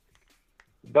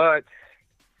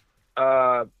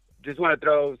just want to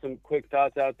throw some quick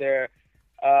thoughts out there.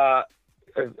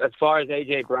 As far as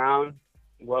AJ Brown,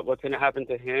 what's going to happen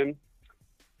to him?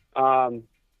 I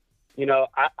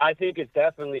think it's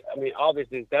definitely. I mean,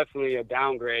 obviously, it's definitely a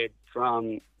downgrade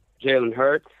from Jalen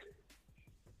Hurts,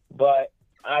 but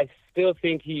I still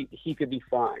think he could be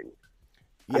fine.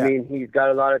 Yeah. I mean, he's got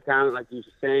a lot of talent, like you're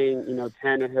saying.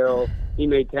 Tannehill, he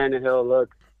made Tannehill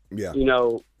look,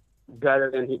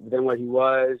 better than what he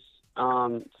was.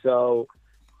 So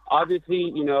obviously,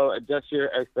 adjust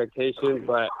your expectations,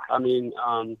 but I mean,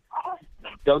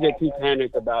 don't get too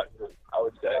panicked about him, I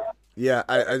would say. Yeah,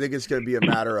 I think it's going to be a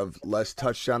matter of less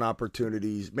touchdown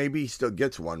opportunities. Maybe he still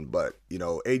gets one, but,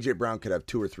 A.J. Brown could have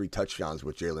 2 or 3 touchdowns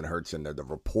with Jalen Hurts, and the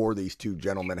rapport these two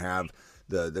gentlemen have,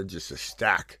 they're just a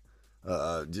stack,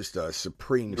 just a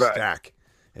supreme stack.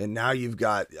 And now you've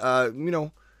got,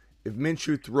 if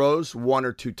Minshew throws 1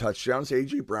 or 2 touchdowns,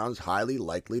 A.J. Brown's highly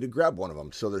likely to grab one of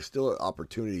them. So there's still an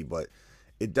opportunity, but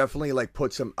it definitely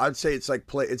puts him, I'd say it's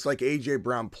like A.J.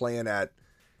 Brown playing at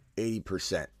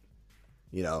 80%,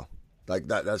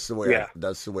 That's the way.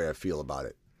 That's the way I feel about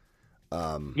it.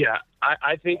 I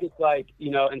think it's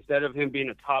instead of him being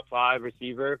a top 5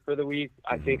 receiver for the week,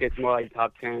 I think it's more like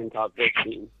top 10, top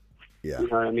 15. Yeah, you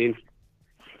know what I mean.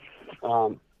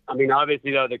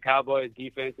 Obviously though the Cowboys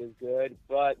defense is good,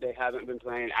 but they haven't been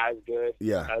playing as good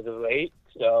as of late.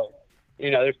 So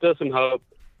there's still some hope.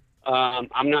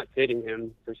 I'm not sitting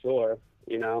him for sure.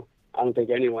 I don't think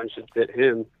anyone should sit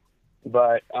him,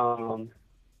 but I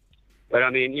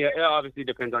mean, it obviously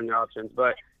depends on your options.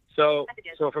 But so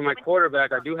for my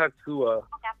quarterback, I do have Tua.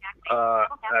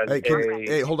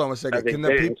 Hey, hold on one second. Can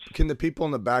the people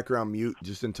in the background mute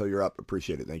just until you're up?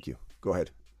 Appreciate it. Thank you. Go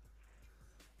ahead.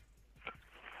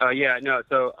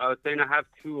 So I was saying I have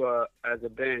Tua as a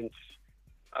bench,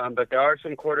 but there are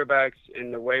some quarterbacks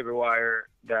in the waiver wire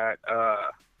that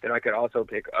I could also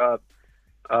pick up.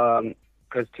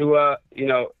 Because Tua, he's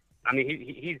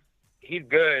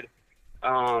good.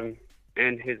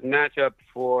 And his matchup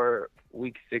for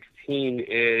Week 16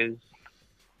 is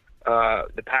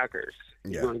the Packers.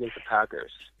 He's going against the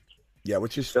Packers. Yeah,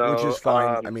 which is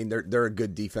fine. I mean, they're a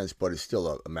good defense, but it's still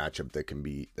a matchup that can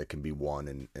be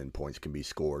won and points can be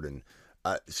scored. And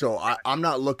so I'm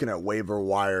not looking at waiver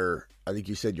wire. I think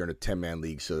you said you're in a 10-man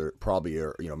league, so there probably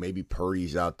are, maybe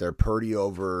Purdy's out there. Purdy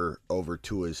over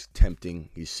Tua's tempting.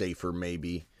 He's safer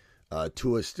maybe.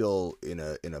 Tua's still in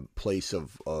a place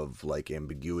of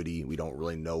ambiguity. We don't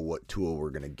really know what Tua we're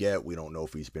gonna get. We don't know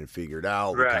if he's been figured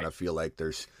out. Right. We kind of feel like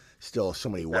there's still so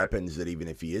many weapons that even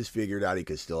if he is figured out, he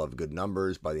could still have good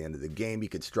numbers by the end of the game. He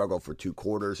could struggle for 2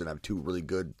 quarters and have 2 really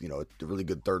good, a really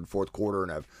good third, fourth quarter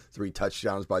and have 3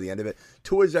 touchdowns by the end of it.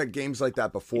 Tua's at games like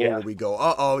that before where we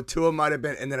go, Tua might have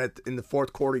been, and then in the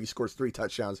fourth quarter he scores 3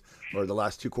 touchdowns or the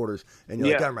last 2 quarters, and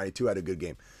you're like, I'm ready. Tua had a good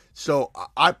game. So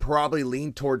I probably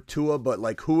lean toward Tua, but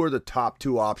who are the top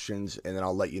 2 options, and then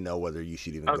I'll let you know whether you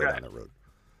should even go down the road.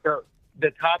 So the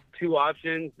top 2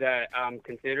 options that I'm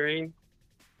considering,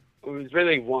 it was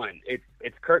really one. It's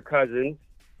Kirk Cousins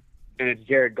and it's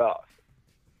Jared Goff.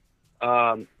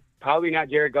 Probably not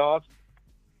Jared Goff,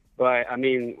 but I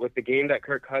mean, with the game that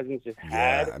Kirk Cousins just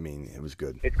had, I mean, it was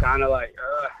good. It's kind of like,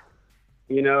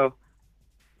 Yeah.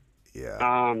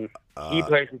 He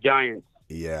plays the Giants.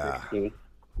 Yeah.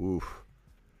 Oof.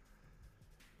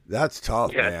 That's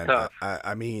tough, man. Tough.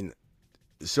 I mean,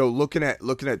 so looking at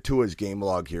Tua's game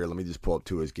log here, let me just pull up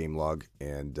Tua's game log,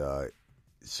 and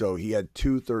so he had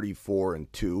 234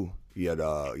 and 2. He had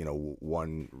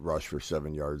 1 rush for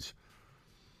 7 yards.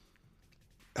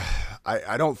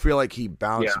 I don't feel like he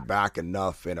bounced back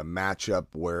enough in a matchup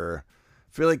where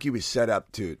I feel like he was set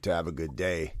up to have a good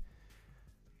day.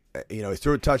 He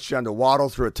threw a touchdown to Waddle,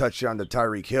 threw a touchdown to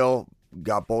Tyreek Hill,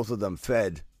 got both of them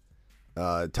fed.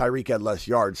 Tyreek had less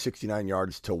yards, 69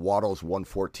 yards to Waddle's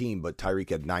 114, but Tyreek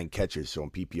had 9 catches, so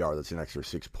in PPR that's an extra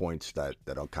 6 points that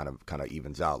kind of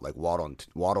evens out. Like Waddle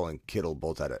and Kittle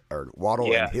both had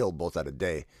and Hill both had a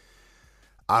day.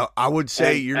 I would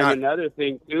say you're not. And another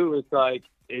thing too is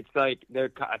it's like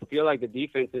I feel like the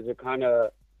defenses are kind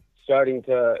of starting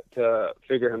to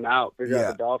figure him out, figure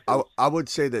out the Dolphins. I would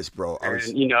say this, bro. It's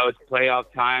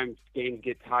playoff time. Games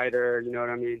get tighter. You know what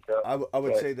I mean? So I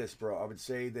would say this, bro. I would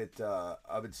say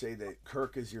that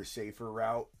Kirk is your safer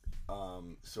route.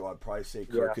 So I'd probably say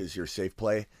Kirk is your safe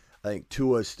play. I think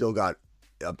Tua's still got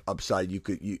upside.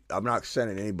 I'm not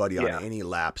sending anybody on any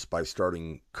laps by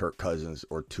starting Kirk Cousins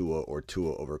or Tua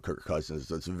over Kirk Cousins.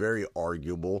 That's very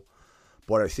arguable.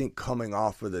 But I think coming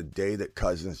off of the day that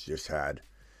Cousins just had,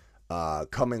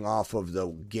 coming off of the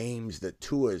games that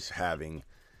Tua's having,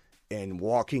 and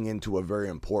walking into a very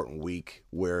important week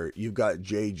where you've got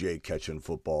JJ catching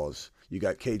footballs, you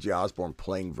got KJ Osborne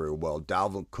playing very well,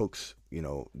 Dalvin Cook's,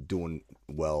 doing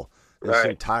well. This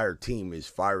entire team is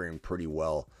firing pretty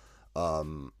well.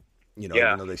 Even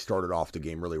though they started off the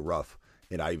game really rough,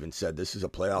 and I even said this is a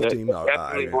playoff team.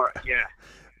 Definitely more. Yeah.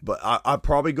 But I'd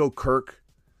probably go Kirk.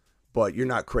 But you're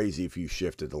not crazy if you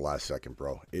shift at the last second,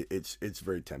 bro. It's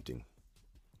very tempting.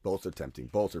 Both are tempting.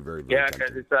 Both are very, very tempting. Yeah,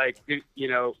 because it's like,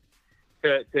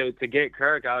 to get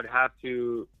Kirk, I would have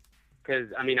to, because,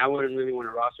 I wouldn't really want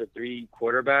to roster 3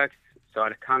 quarterbacks, so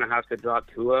I'd kind of have to drop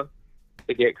Tua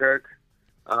to get Kirk.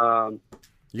 You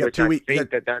got 2 weeks. You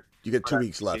got 2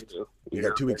 weeks left. You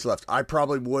got 2 weeks left. I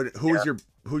probably would.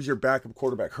 Who's your backup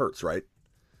quarterback? Hurts, right?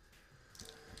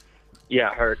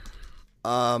 Yeah, Hurts.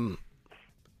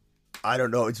 I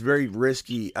don't know. It's very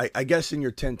risky. I guess in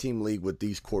your 10-team league with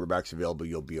these quarterbacks available,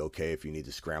 you'll be okay if you need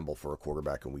to scramble for a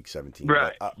quarterback in week 17.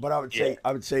 Right. But I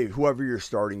would say whoever you're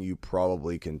starting, you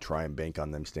probably can try and bank on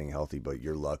them staying healthy. But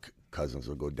your luck, Cousins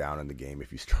will go down in the game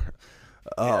if you start.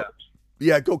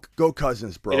 Go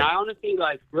Cousins, bro. And I honestly,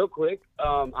 real quick,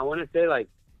 I want to say,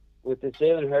 with the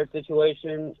Jalen Hurts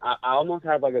situation, I almost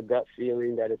have a gut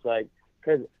feeling that it's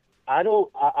because I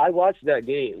watched that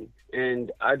game.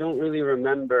 And I don't really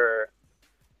remember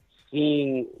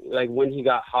seeing when he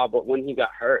got hurt.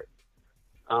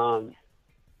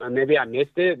 Maybe I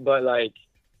missed it, but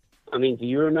do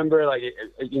you remember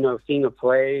seeing a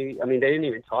play? They didn't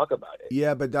even talk about it.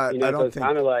 Yeah, but I don't think.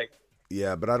 Kind of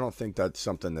yeah, but I don't think that's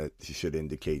something that should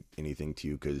indicate anything to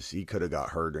you because he could have got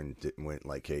hurt and went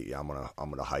hey, yeah, I'm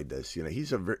gonna hide this.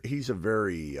 He's a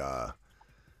very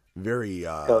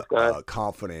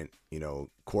confident,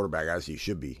 quarterback as he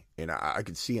should be. And I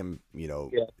could see him,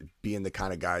 being the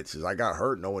kind of guy that says, I got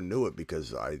hurt. No one knew it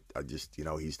because I just,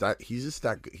 he's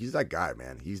that guy,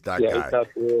 man. He's that guy. He's tough,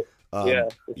 for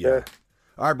sure.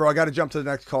 All right, bro. I got to jump to the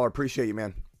next caller. Appreciate you,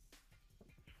 man.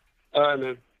 All right,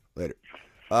 man. Later.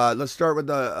 Let's start with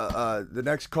the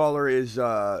next caller is,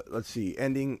 let's see,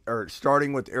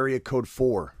 starting with area code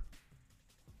 4.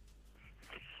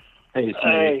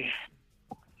 Hey.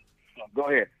 Go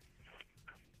ahead.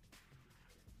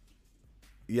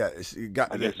 Yeah,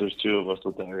 I guess there's 2 of us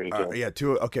with the area code. Yeah,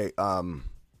 2. Okay.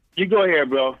 You go ahead,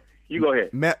 bro. You go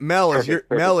ahead. Mel is your.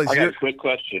 Mel is I got your. a quick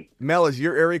question. Mel, is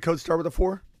your area code start with a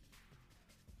 4?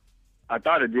 I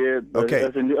thought it did. But okay.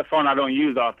 That's a phone I don't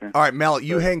use often. All right, Mel,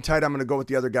 you hang tight. I'm going to go with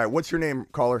the other guy. What's your name,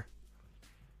 caller?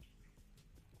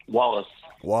 Wallace.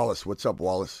 Wallace. What's up,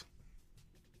 Wallace?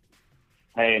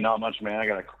 Hey, not much, man. I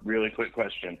got a really quick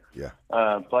question. Yeah.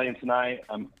 Playing tonight,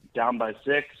 I'm down by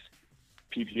 6,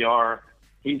 PPR.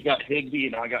 He's got Higbee,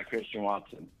 and I got Christian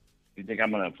Watson. Do you think I'm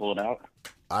going to pull it out?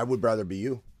 I would rather be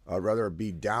you. I'd rather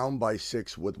be down by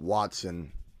 6 with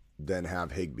Watson than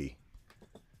have Higbee.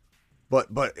 But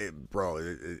bro,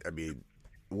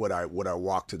 would I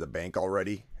walk to the bank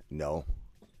already? No.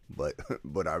 But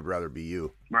I'd rather be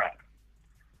you. Right.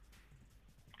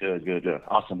 Good.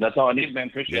 Awesome. That's all I need, man.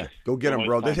 Appreciate it. Go get him,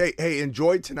 bro. Hey,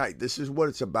 enjoy tonight. This is what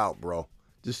it's about, bro.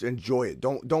 Just enjoy it.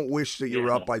 Don't wish that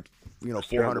you're up by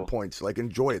 400 points.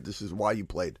 Enjoy it. This is why you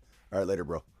played. All right, later,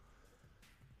 bro.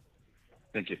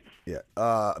 Thank you. Yeah.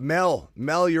 Mel,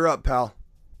 you're up, pal.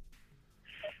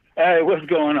 Hey, what's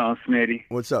going on, Smitty?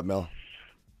 What's up, Mel?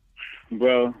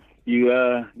 Bro, you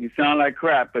sound like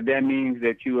crap, but that means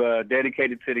that you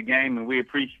dedicated to the game, and we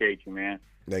appreciate you, man.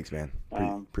 Thanks, man.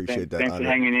 Appreciate that. Thanks for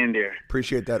hanging in there.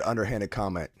 Appreciate that underhanded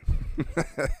comment.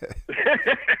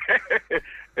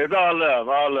 It's all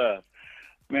love.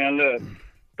 Man, look,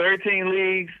 13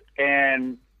 leagues,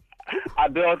 and I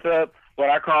built up what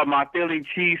I call my Philly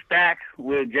cheese stack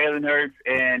with Jalen Hurts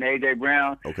and A.J.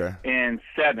 Brown in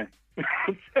 7.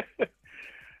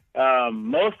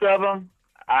 Most of them,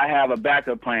 I have a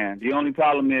backup plan. The only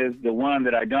problem is the one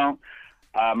that I don't.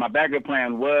 My backup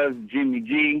plan was Jimmy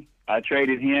G. I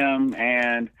traded him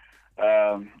and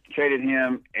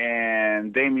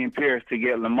Damian Pierce to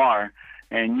get Lamar,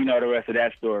 and you know the rest of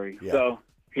that story. Yeah. So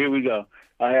here we go.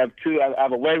 I have 2. I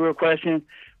have a waiver question,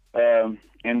 and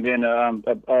then a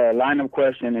lineup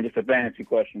question and just a fantasy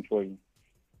question for you.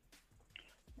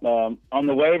 On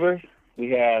the waivers,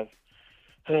 we have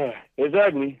it's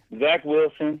ugly. Zach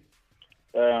Wilson.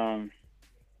 Zach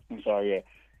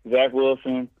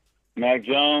Wilson, Mac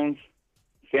Jones,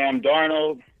 Sam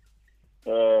Darnold,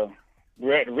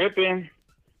 Brett Rippon,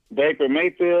 Baker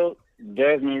Mayfield,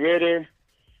 Desmond Ridder,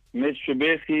 Mitch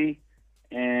Trubisky,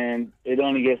 and it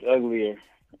only gets uglier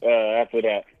after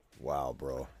that. Wow,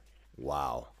 bro.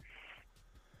 Wow.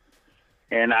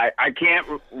 And I can't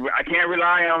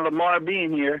rely on Lamar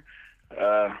being here.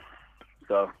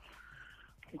 So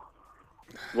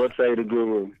what say the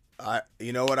guru?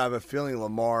 You know what? I have a feeling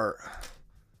Lamar's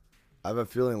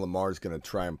going to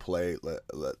try and play.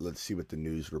 Let's see what the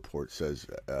news report says.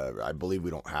 I believe we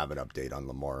don't have an update on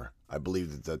Lamar. I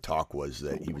believe that the talk was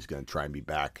that he was going to try and be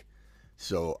back.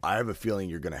 So I have a feeling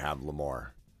you're going to have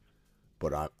Lamar,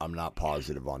 but I'm not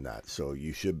positive on that. So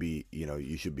you should be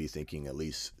thinking at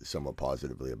least somewhat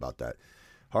positively about that.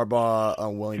 Harbaugh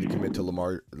unwilling to commit to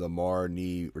Lamar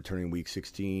knee returning week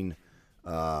 16.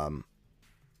 Let's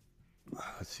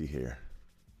see here.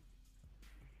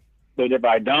 But if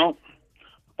I don't,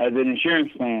 as an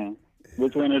insurance plan,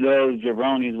 which one of those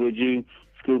jabronis would you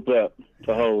scoop up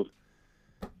to hold?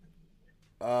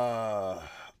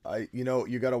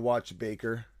 You got to watch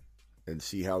Baker and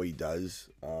see how he does.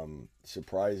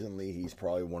 Surprisingly, he's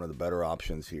probably one of the better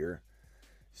options here.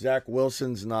 Zach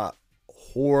Wilson's not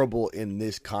horrible in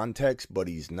this context, but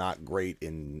he's not great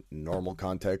in normal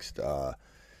context.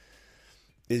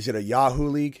 Is it a Yahoo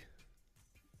league?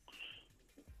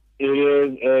 This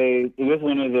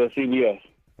one is a CBS.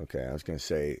 Okay, I was going to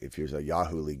say, if there's a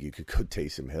Yahoo league, you could go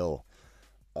Taysom Hill.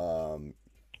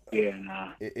 Yeah,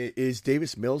 nah. Is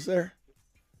Davis Mills there?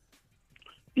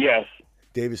 Yes.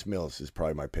 Davis Mills is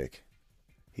probably my pick.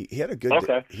 He had a good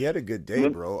he had a good day,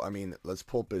 bro. I mean, let's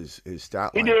pull up his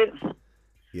stat line. He did.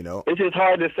 You know, it's just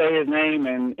hard to say his name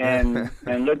and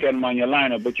look at him on your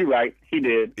lineup, but you're right. He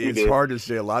did. It's hard to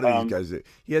say. A lot of these guys.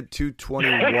 He had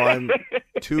 221,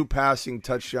 2 passing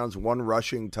touchdowns, 1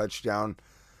 rushing touchdown.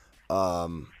 I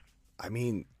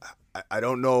mean, I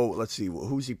don't know. Let's see.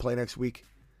 Who's he play next week?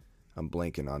 I'm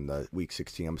blanking on the week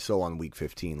 16. I'm so on week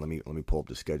 15. Let me pull up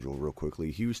the schedule real quickly.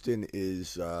 Houston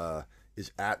is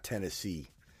at Tennessee.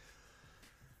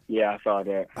 Yeah, I saw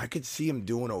that. I could see him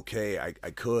doing okay. I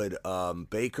could.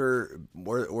 Baker,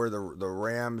 where the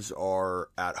Rams are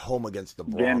at home against the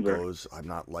Broncos. Denver. I'm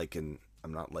not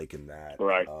liking that.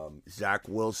 Right. Zach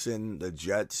Wilson, the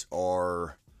Jets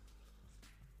are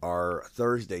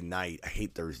Thursday night. I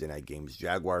hate Thursday night games.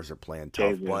 Jaguars are playing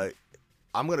tough, but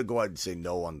I'm gonna go ahead and say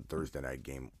no on the Thursday night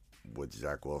game with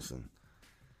Zach Wilson.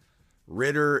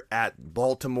 Ritter at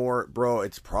Baltimore, bro.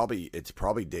 It's probably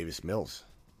Davis Mills.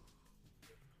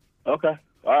 Okay.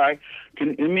 All right.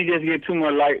 Let me just get 2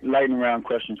 more lightning round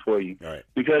questions for you. All right.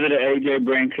 Because of the AJ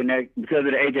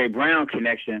Brown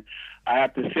connection, I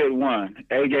have to sit one.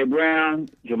 AJ Brown,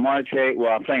 Jamar Chase.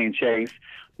 Well, I'm playing Chase,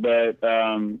 but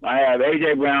I have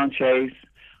AJ Brown, Chase,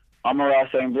 Amon-Ra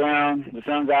St. Brown, the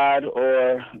Sun God,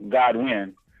 or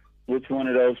Godwin. Which one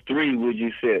of those 3 would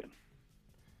you sit?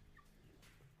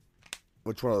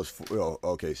 Which one of those?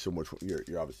 Okay, so which you're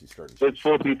obviously starting. It's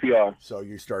full PPR. So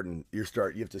you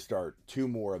have to start 2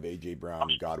 more of AJ Brown,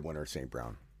 Godwin, or St.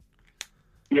 Brown.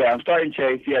 Yeah, I'm starting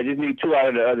Chase. Yeah, I just need 2 out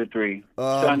of the other 3.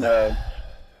 Sun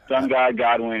God,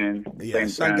 Godwin,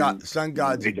 and Sun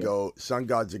God's a go. Sun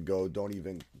God's a go. Don't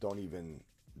even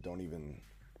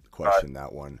question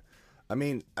that one. I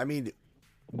mean,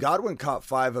 Godwin caught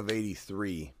 5 of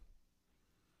 83.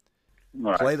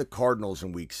 Right. Play the Cardinals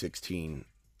in week 16.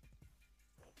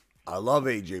 I love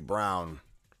A.J. Brown.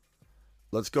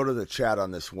 Let's go to the chat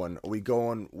on this one. Are we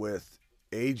going with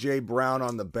A.J. Brown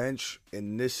on the bench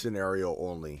in this scenario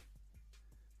only?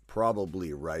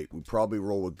 Probably, right. We probably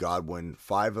roll with Godwin.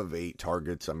 5 of 8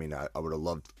 targets. I mean, I would have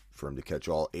loved for him to catch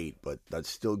all 8, but that's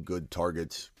still good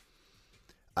targets.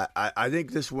 I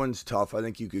think this one's tough. I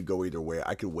think you could go either way.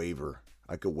 I could waver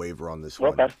on this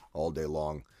one all day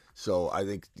long. So I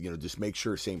think, just make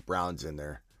sure St. Brown's in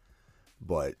there.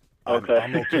 But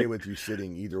I'm okay with you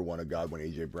sitting either one of Godwin,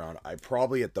 AJ Brown. I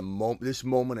probably at this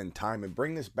moment in time, and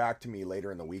bring this back to me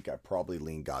later in the week, I probably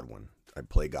lean Godwin. I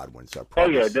play Godwin, so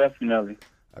definitely.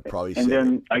 I probably. And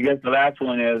then I guess the last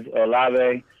one is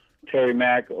Olave, Terry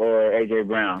Mack, or AJ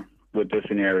Brown with this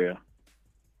scenario.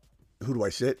 Who do I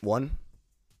sit? One.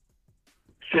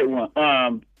 Sit one.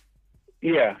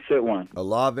 Yeah, sit one.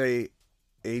 Olave,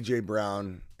 AJ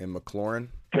Brown, and McLaurin.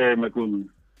 Terry McLaurin.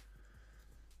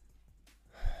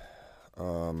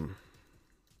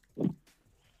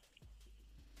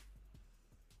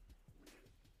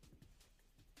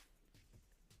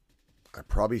 I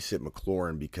probably sit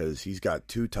McLaurin because he's got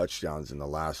 2 touchdowns in the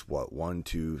last 1,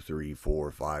 2, 3,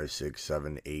 4, 5, 6,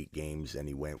 7, 8 games, and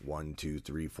he went 1, 2,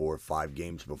 3, 4, 5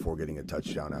 games before getting a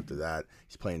touchdown after that.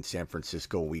 He's playing San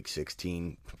Francisco week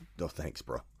 16. No thanks,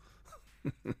 bro.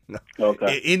 No.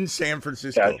 Okay. In San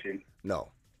Francisco. Gotcha.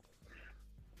 No.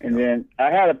 And then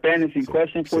I had a fantasy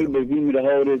question for you, but if you need me to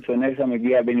hold it, so next time if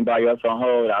you have anybody else on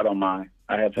hold, I don't mind.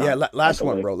 I have time. Yeah, last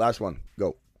one, bro. Last one.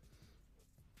 Go.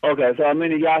 Okay, so I'm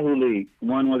in the Yahoo League.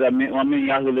 I'm in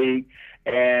Yahoo League,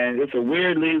 and it's a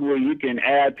weird league where you can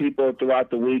add people throughout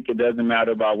the week. It doesn't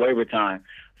matter about waiver time.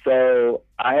 So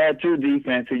I had two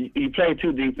defenses. You play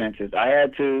two defenses. I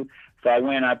had two. So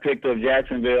I picked up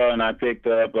Jacksonville, and I picked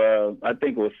up, I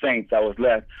think it was Saints I was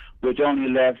left, which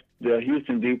only left the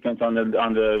Houston defense on the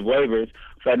waivers.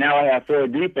 So now I have four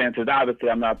defenses.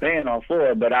 Obviously, I'm not paying all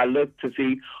four, but I look to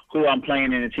see who I'm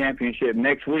playing in the championship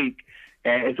next week,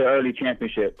 and it's an early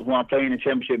championship, who I'm playing in the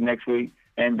championship next week,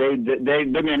 and they're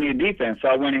going to need defense. So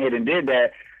I went ahead and did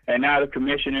that, and now the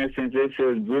commissioner, since it's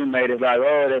his roommate, is like,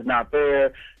 oh, that's not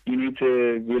fair. You need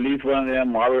to release one of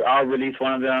them, or I'll release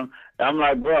one of them. I'm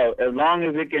like, bro, as long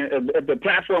as it can, if the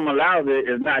platform allows it,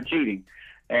 it's not cheating.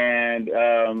 And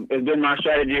it's been my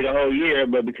strategy the whole year,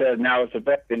 but because now it's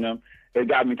affecting them, it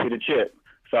got me to the chip.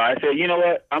 So I said, you know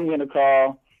what? I'm going to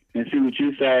call and see what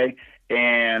you say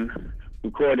and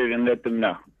record it and let them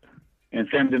know and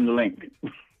send them the link.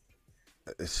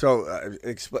 So,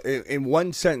 in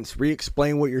one sentence,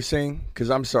 re-explain what you're saying, because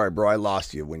I'm sorry, bro, I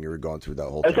lost you when you were going through that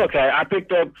whole thing. It's okay. I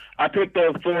picked up I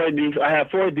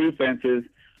have four defenses.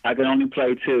 I can only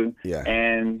play two. Yeah.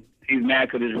 And he's mad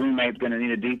because his roommate's going to need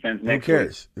a defense next Who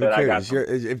cares? week. Who cares?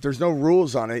 If there's no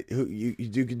rules on it,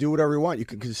 you can do whatever you want. You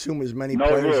can consume as many no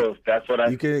players. Rules. That's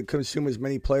what You can consume as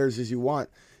many players as you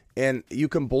want. And you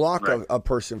can block a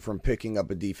person from picking up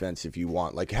a defense if you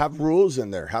want. Like, have rules in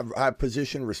there. Have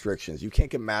position restrictions. You can't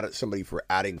get mad at somebody for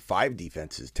adding 5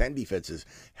 defenses, 10 defenses.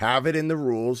 Have it in the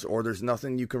rules, or there's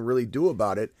nothing you can really do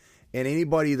about it. And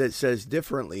anybody that says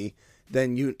differently,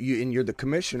 then you're the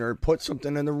commissioner, put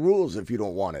something in the rules if you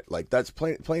don't want it. Like, that's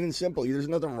plain and simple. There's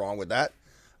nothing wrong with that.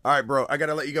 All right, bro. I got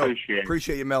to let you go.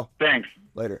 Appreciate you, Mel. Thanks.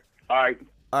 Later. All right.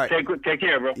 Take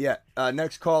care, bro. Yeah.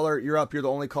 Next caller, you're up. You're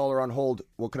the only caller on hold.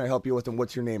 What can I help you with, and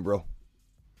what's your name, bro?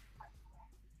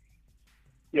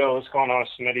 Yo, what's going on,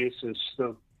 Smitty? This is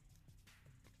Stu.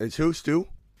 It's who, Stu?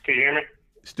 Can you hear me?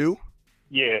 Stu?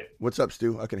 Yeah. What's up,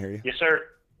 Stu? I can hear you. Yes, sir.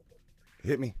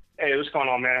 Hit me. Hey, what's going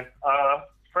on, man?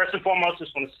 First and foremost,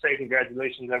 just want to say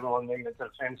congratulations, everyone, making it to the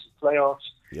fantasy playoffs.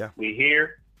 Yeah. We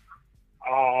here.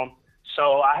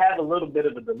 So I have a little bit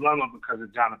of a dilemma because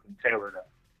of Jonathan Taylor, though.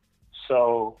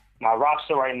 So my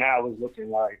roster right now is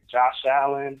looking like Josh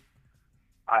Allen.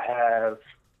 I have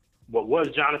what was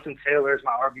Jonathan Taylor as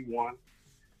my RB1.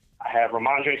 I have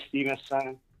Ramondre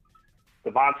Stevenson,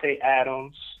 Devontae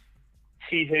Adams,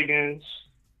 T. Higgins,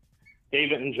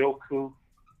 David Njoku,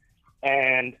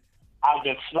 and I've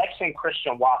been flexing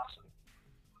Christian Watson.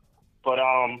 But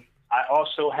I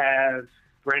also have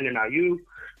Brandon Ayuk,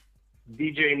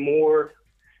 DJ Moore,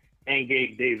 and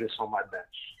Gabe Davis on my bench.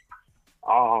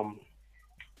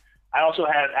 I also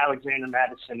have Alexander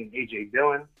Madison and A.J.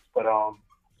 Dillon, but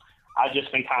I've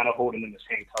just been kind of holding them as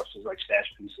handcuffs as like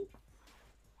stash pieces.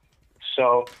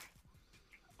 So,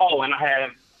 and I have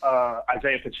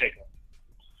Isaiah Pacheco.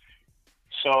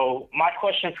 So my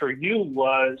question for you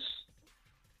was,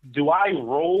 do I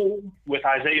roll with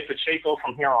Isaiah Pacheco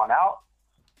from here on out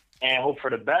and hope for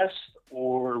the best,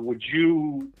 or would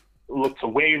you look to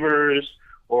waivers,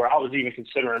 or I was even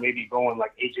considering maybe going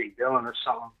like A.J. Dillon or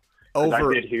something?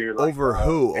 Over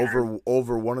who?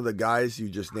 Over one of the guys you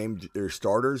just named their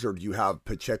starters, or do you have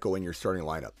Pacheco in your starting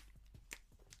lineup?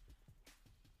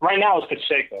 Right now it's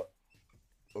Pacheco.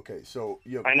 Okay, so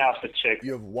right now it's Pacheco.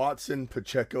 You have Watson,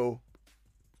 Pacheco,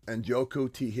 and Njoku,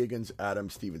 T. Higgins,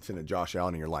 Adams, Stevenson, and Josh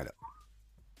Allen in your lineup.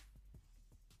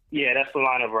 Yeah, that's the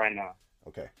lineup right now.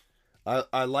 Okay.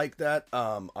 I like that.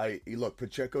 Look,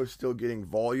 Pacheco's still getting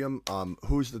volume.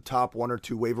 Who's the top 1 or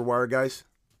 2 waiver wire guys?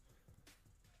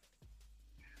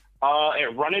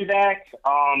 At running back,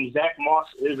 Zach Moss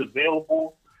is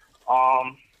available.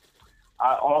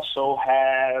 I also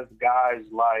have guys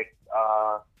like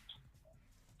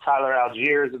Tyler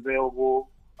Algier is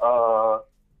available.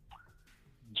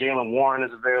 Jalen Warren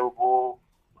is available.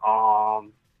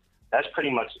 That's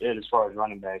pretty much it as far as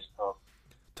running back stuff.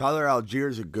 Tyler Algier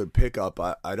is a good pickup.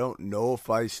 I don't know if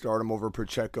I start him over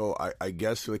Pacheco. I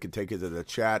guess we could take it to the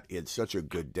chat. He had such a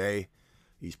good day.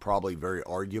 He's probably very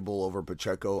arguable over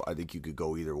Pacheco. I think you could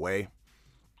go either way.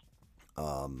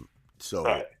 But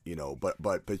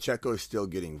Pacheco is still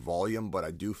getting volume, but I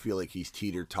do feel like he's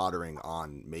teeter-tottering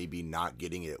on maybe not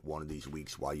getting it one of these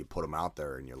weeks while you put him out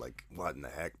there, and you're like, what in the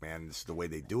heck, man? This is the way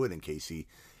they do it in KC.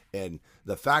 And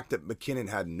the fact that McKinnon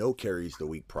had no carries the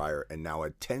week prior and now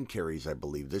had 10 carries, I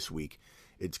believe, this week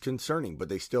it's concerning. But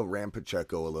they still ran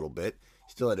Pacheco a little bit.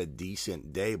 Still had a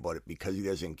decent day, but because he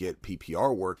doesn't get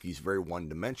PPR work, he's very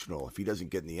one-dimensional. If he doesn't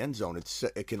get in the end zone,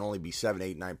 it can only be 7,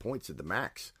 8, 9 points at the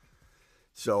max.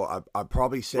 So I'd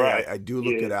probably say I do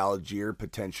look at Algier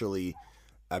potentially.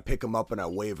 I pick him up and I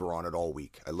waiver on it all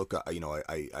week. I look at,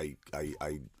 I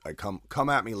come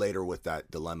at me later with that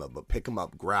dilemma, but pick him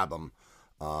up, grab him,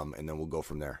 and then we'll go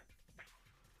from there.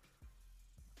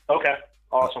 Okay,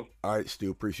 awesome. All right,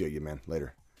 Stu, appreciate you, man.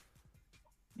 Later.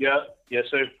 Yeah, yes,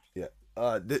 sir. Yeah.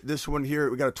 This one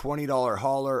here, we got a $20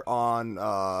 hauler on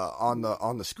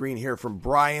the screen here from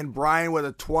Brian. Brian with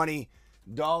a $20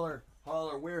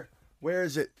 hauler. Where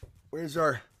is it? Where's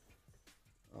our?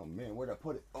 Oh man, where'd I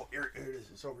put it? Oh, here it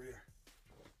is. It's over here.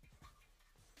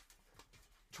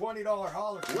 $20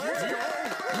 hauler. Let's go,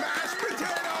 mashed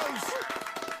potatoes.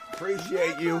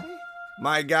 Appreciate you,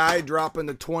 my guy, dropping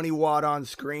the 20 watt on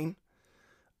screen.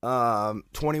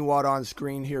 20 watt on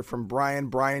screen here from Brian.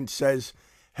 Brian says,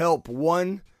 help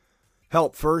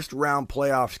first round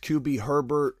playoffs, QB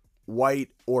Herbert, White,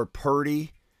 or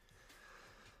Purdy.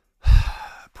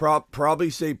 Probably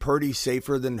say Purdy's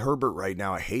safer than Herbert right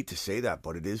now. I hate to say that,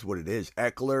 but it is what it is.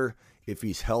 Eckler, if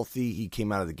he's healthy, he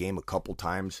came out of the game a couple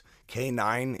times.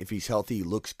 K9, if he's healthy, he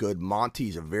looks good.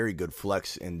 Monty's a very good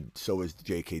flex, and so is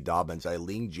J.K. Dobbins. I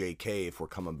lean J.K. if we're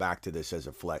coming back to this as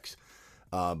a flex.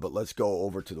 But let's go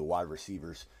over to the wide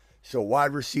receivers. So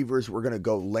wide receivers, we're going to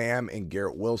go Lamb and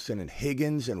Garrett Wilson and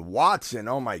Higgins and Watson.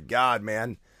 Oh, my God,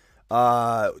 man.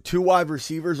 2 wide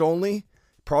receivers only.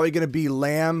 Probably going to be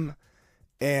Lamb.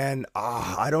 And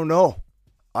I don't know.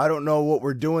 I don't know what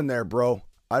we're doing there, bro.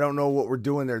 I don't know what we're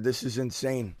doing there. This is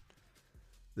insane.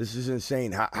 This is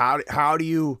insane. How do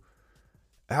you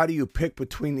pick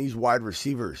between these wide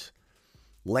receivers?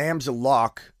 Lamb's a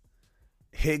lock.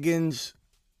 Higgins,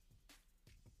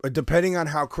 depending on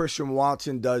how Christian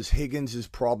Watson does, Higgins is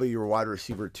probably your wide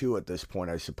receiver too at this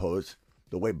point, I suppose,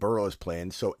 the way Burrow is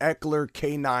playing. So Eckler,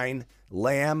 K9,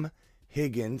 Lamb,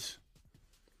 Higgins.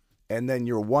 And then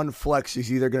your one flex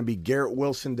is either going to be Garrett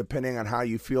Wilson, depending on how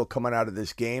you feel coming out of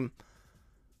this game.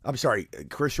 I'm sorry,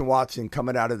 Christian Watson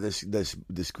coming out of this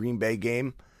Green Bay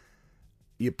game.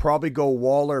 You probably go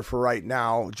Waller for right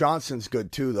now. Johnson's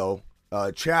good too, though.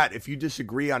 Chat, if you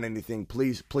disagree on anything,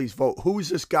 please vote. Who's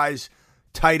this guy's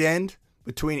tight end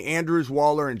between Andrews,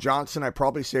 Waller, and Johnson? I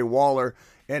probably say Waller.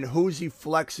 And who's he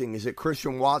flexing? Is it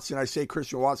Christian Watson? I say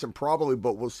Christian Watson probably,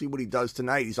 but we'll see what he does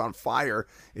tonight. He's on fire.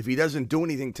 If he doesn't do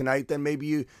anything tonight, then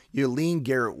maybe you lean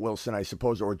Garrett Wilson, I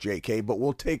suppose, or JK. But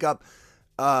we'll take up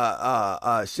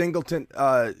Singleton.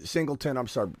 I'm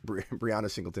sorry, Brianna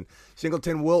Singleton.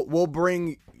 Singleton, we'll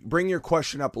bring your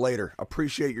question up later.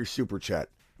 Appreciate your super chat.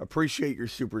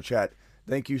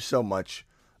 Thank you so much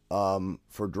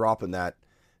for dropping that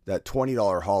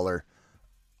 $20 hauler.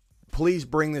 Please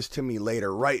bring this to me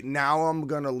later. Right now, I'm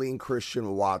going to lean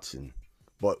Christian Watson,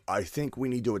 but I think we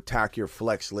need to attack your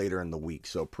flex later in the week.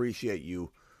 So appreciate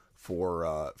you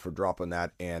for dropping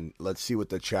that, and let's see what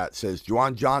the chat says.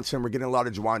 Juwan Johnson, we're getting a lot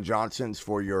of Juwan Johnsons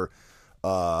for your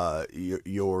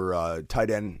tight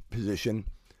end position.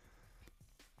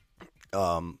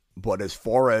 But as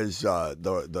far as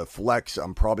the flex,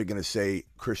 I'm probably going to say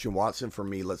Christian Watson for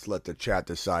me. Let's let the chat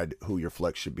decide who your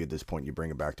flex should be at this point. You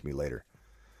bring it back to me later.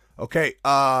 Okay,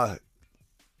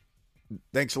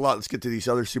 thanks a lot. Let's get to these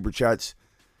other super chats.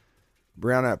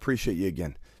 Brianna, I appreciate you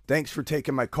again. Thanks for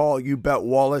taking my call. You bet,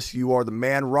 Wallace. You are the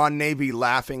man. Ron Navy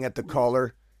laughing at the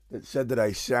caller that said that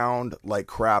I sound like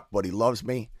crap, but he loves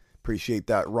me. Appreciate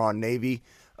that, Ron Navy.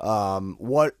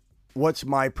 What's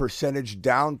my percentage?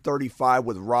 Down 35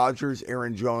 with Rodgers,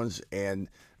 Aaron Jones, and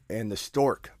the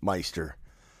Stork Meister.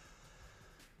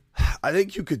 I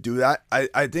think you could do that.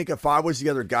 I think if I was the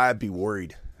other guy, I'd be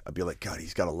worried. I'd be like, God,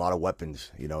 he's got a lot of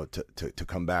weapons, to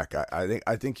come back. I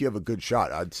think you have a good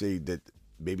shot. I'd say that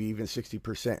maybe even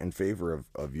 60% in favor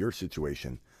of your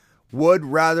situation. Would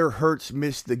rather Hurts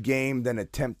miss the game than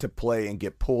attempt to play and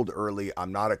get pulled early.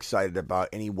 I'm not excited about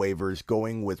any waivers.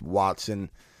 Going with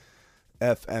Watson,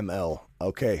 FML.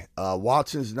 Okay,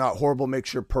 Watson's not horrible. Make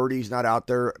sure Purdy's not out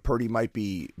there. Purdy might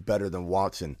be better than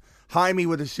Watson. Jaime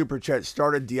with a super chat.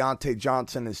 Started Deontay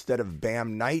Johnson instead of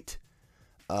Bam Knight.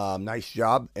 Nice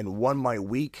job. And won my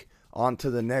week. On to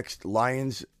the next.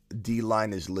 Lions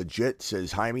D-line is legit,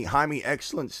 says Jaime. Jaime,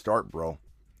 excellent start, bro.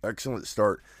 Excellent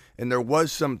start. And there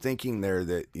was some thinking there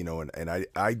that, and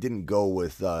I didn't go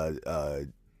with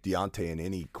Deontay in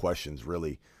any questions,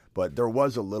 really. But there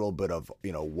was a little bit of,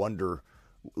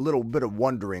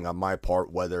 wondering on my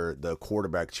part whether the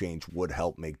quarterback change would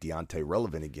help make Deontay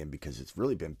relevant again, because it's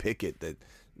really been Pickett that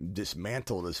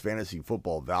dismantled his fantasy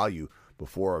football value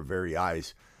before our very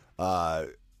eyes.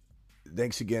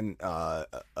 thanks again,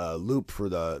 Loop, for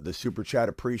the super chat.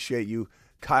 Appreciate you.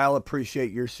 Kyle,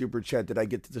 appreciate your super chat. Did I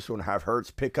get to this one? Have Hurts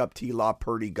pick up T-Law,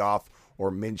 Purdy, Goff,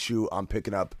 or Minshew? I'm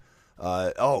picking up.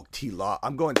 T-Law.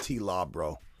 I'm going T-Law,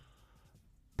 bro.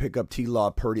 Pick up T-Law,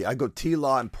 Purdy. I go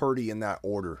T-Law and Purdy in that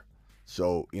order.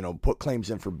 So, put claims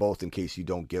in for both in case you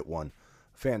don't get one.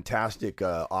 Fantastic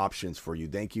options for you.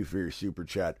 Thank you for your super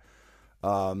chat.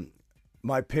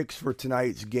 My picks for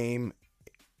tonight's game.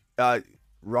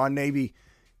 Ron Navy,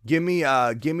 give me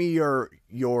your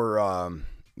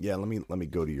let me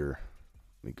go to your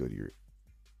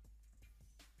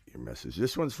message.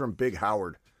 This one's from Big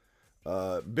Howard.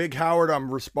 Big Howard,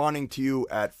 I'm responding to you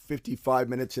at 55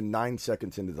 minutes and 9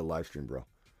 seconds into the live stream, bro.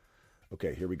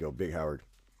 Okay, here we go. Big Howard.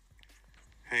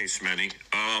 Hey, Smitty.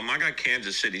 I got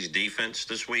Kansas City's defense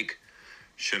this week.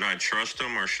 Should I trust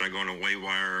them or should I go on a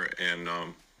waiver and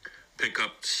pick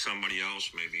up somebody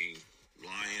else, maybe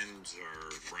Lions or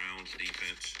Browns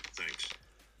defense? Thanks.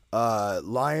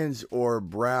 Lions or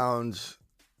Browns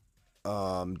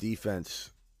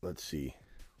defense. Let's see.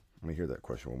 Let me hear that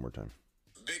question one more time.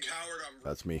 Big Howard,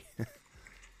 That's me.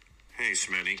 Hey,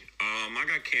 Smitty. I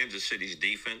got Kansas City's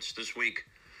defense this week.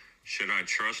 Should I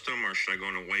trust them or should I go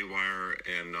on a waiver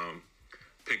and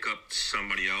pick up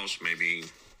somebody else, maybe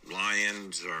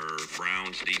Lions or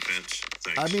Browns defense?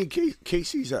 Thanks. I mean,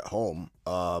 KC's at home,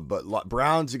 but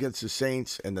Browns against the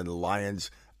Saints and then the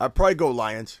Lions. I'd probably go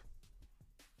Lions.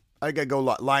 I gotta go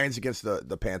Lions against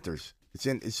the Panthers. It's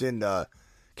in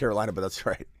Carolina, but that's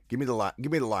right. Give me the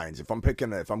Lions. If I'm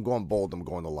going bold, I'm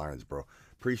going the Lions, bro.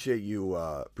 Appreciate you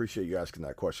asking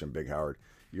that question, Big Howard.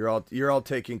 You're all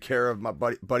taking care of my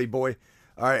buddy boy.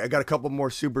 All right, I got a couple more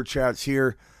super chats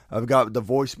here. I've got the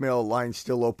voicemail line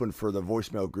still open for the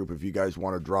voicemail group if you guys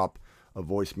want to drop a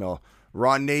voicemail.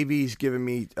 Ron Navy's giving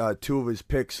me two of his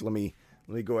picks. Let me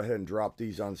go ahead and drop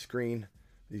these on screen.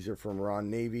 These are from Ron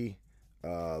Navy.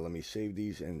 Let me save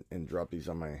these and drop these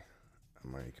on my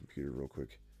computer real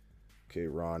quick. Okay,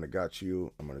 Ron, I got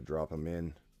you. I'm going to drop them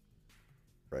in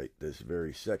right this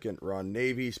very second. Ron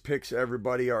Navy's picks,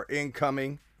 everybody, are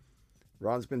incoming.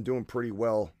 Ron's been doing pretty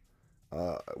well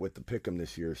with the pick'em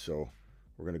this year, so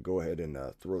we're going to go ahead and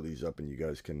throw these up, and you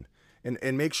guys can...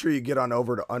 And make sure you get on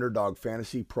over to Underdog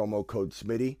Fantasy, promo code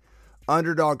Smitty.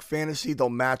 Underdog Fantasy, they'll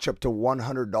match up to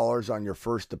 $100 on your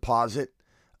first deposit.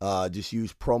 Just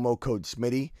use promo code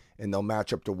Smitty, and they'll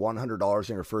match up to $100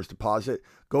 in your first deposit.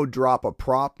 Go drop a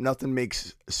prop. Nothing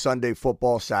makes Sunday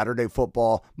football, Saturday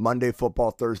football, Monday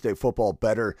football, Thursday football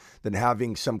better than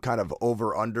having some kind of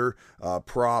over-under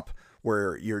prop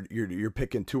where you're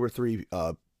picking two or three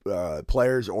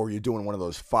players, or you're doing one of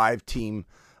those 5-team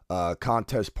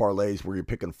contest parlays where you're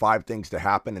picking 5 things to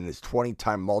happen, and it's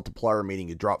 20-time multiplier, meaning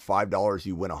you drop $5,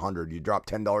 you win $100. You drop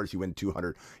 $10, you win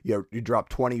 $200. You drop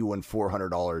 $20, you win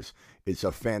 $400. It's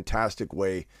a fantastic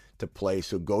way to play,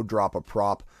 so go drop a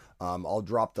prop. I'll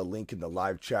drop the link in the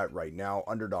live chat right now.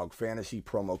 Underdog Fantasy,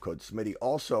 promo code Smitty.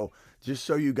 Also, just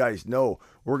so you guys know,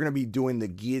 we're going to be doing the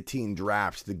guillotine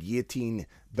drafts, the guillotine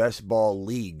best ball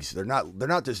leagues. They're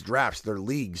not just drafts, they're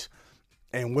leagues.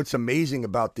 And what's amazing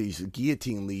about these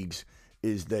guillotine leagues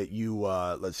is that you,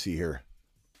 let's see here.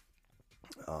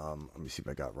 Let me see if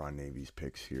I got Ron Navy's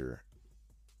picks here.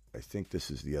 I think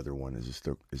this is the other one. Is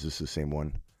this the same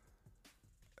one?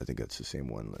 I think that's the same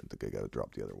one. I think I got to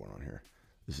drop the other one on here.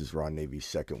 This is Ron Navy's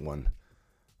second one.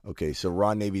 Okay, so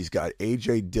Ron Navy's got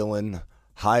A.J. Dillon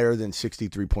higher than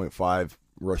 63.5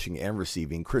 rushing and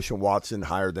receiving. Christian Watson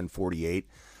higher than 48.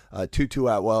 Tutu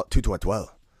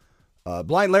Atwell.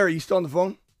 Blind Larry, you still on the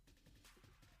phone?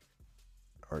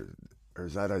 Or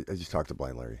is that I just talked to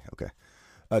Blind Larry? Okay.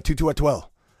 Tutu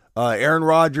Atwell. Aaron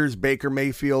Rodgers, Baker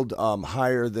Mayfield,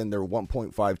 higher than their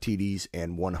 1.5 TDs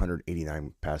and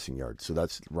 189 passing yards. So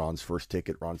that's Ron's first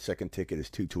ticket. Ron's second ticket is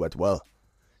Tutu Atwell.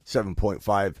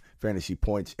 7.5 fantasy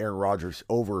points. Aaron Rodgers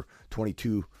over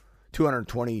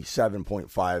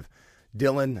 227.5.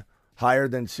 Dillon higher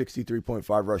than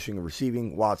 63.5 rushing and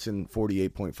receiving. Watson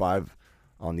 48.5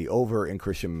 on the over, and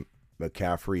Christian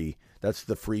McCaffrey, that's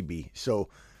the freebie. So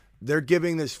they're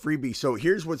giving this freebie. So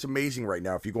here's what's amazing right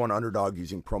now. If you go on Underdog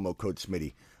using promo code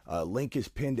Smitty, link is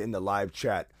pinned in the live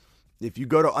chat. If you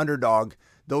go to Underdog,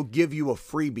 they'll give you a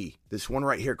freebie. This one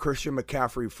right here, Christian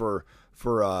McCaffrey for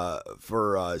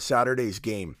Saturday's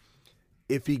game.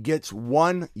 If he gets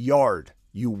 1 yard,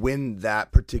 you win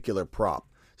that particular prop.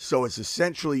 So it's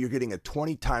essentially you're getting a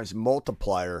 20 times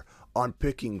multiplier on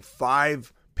picking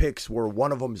 5 picks where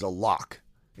one of them is a lock,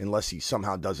 unless he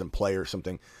somehow doesn't play or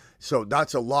something. So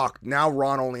that's a lock. Now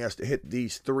Ron only has to hit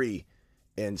these 3.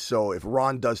 And so if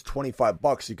Ron does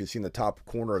 $25, you can see in the top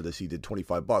corner of this, he did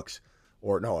 $25.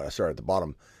 Or no, sorry, at the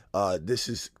bottom. This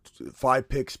is 5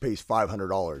 picks pays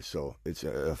 $500, so it's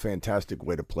a fantastic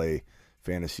way to play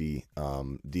fantasy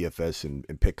DFS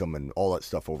and pick them and all that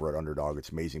stuff over at Underdog. It's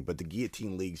amazing. But the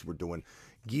guillotine leagues we're doing,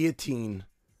 guillotine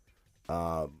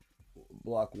block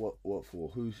what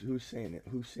fool? Who's saying it?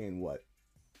 Who's saying what?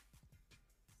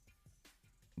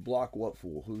 Block what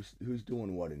fool? Who's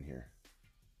doing what in here?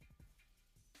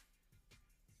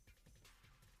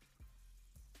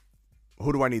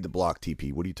 Who do I need to block,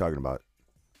 TP? What are you talking about?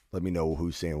 Let me know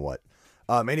who's saying what.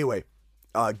 Anyway,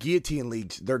 guillotine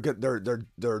leagues, they're good.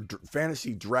 They're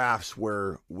fantasy drafts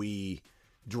where we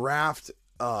draft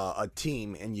a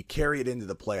team and you carry it into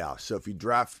the playoffs. So if you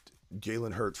draft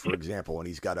Jalen Hurts, for example, and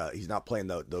he's not playing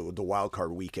the wild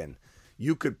card weekend,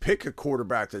 you could pick a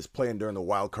quarterback that's playing during the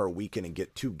wild card weekend and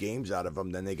get 2 games out of them,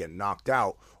 then they get knocked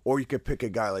out. Or you could pick a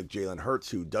guy like Jalen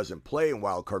Hurts who doesn't play in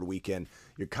wild card weekend.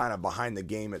 You're kind of behind the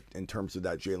game in terms of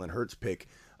that Jalen Hurts pick.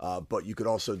 But you could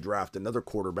also draft another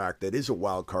quarterback that is a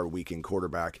wild card weekend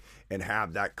quarterback and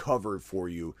have that covered for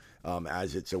you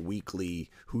as it's a weekly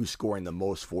who's scoring the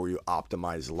most for you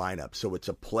optimized lineup. So it's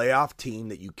a playoff team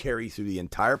that you carry through the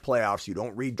entire playoffs. You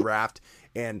don't redraft.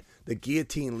 And the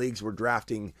guillotine leagues we're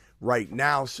drafting right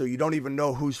now, so you don't even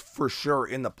know who's for sure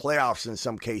in the playoffs in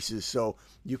some cases. So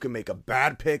you can make a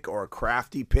bad pick or a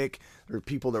crafty pick. There are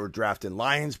people that were drafting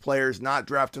Lions players, not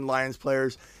drafting Lions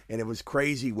players, and it was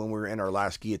crazy when we were in our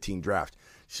last guillotine draft.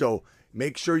 So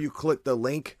make sure you click the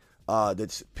link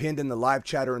that's pinned in the live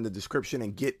chat or in the description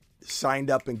and get signed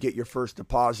up and get your first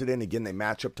deposit in. Again, they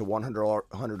match up to $100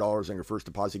 on your first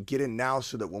deposit. Get in now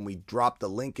so that when we drop the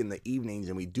link in the evenings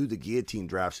and we do the guillotine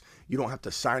drafts, you don't have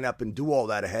to sign up and do all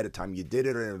that ahead of time. You did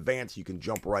it in advance. You can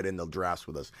jump right in the drafts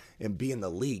with us and be in the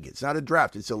league. It's not a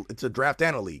draft. It's a draft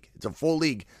and a league. It's a full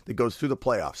league that goes through the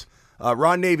playoffs.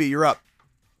 Ron Navy, you're up.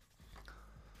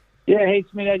 Yeah, hey,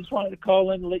 Smith, I just wanted to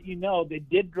call in and let you know they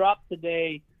did drop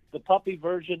today the puppy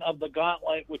version of the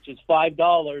gauntlet, which is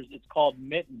 $5. It's called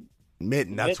Mitten.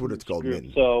 Mitten, that's what it's called,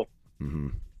 Mitten. So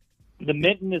the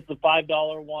Mitten is the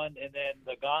 $5 one, and then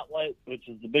the gauntlet, which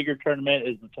is the bigger tournament,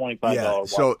 is the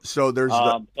 $25 one. So there's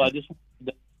so I just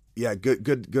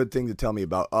good thing to tell me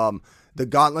about. The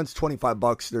gauntlet's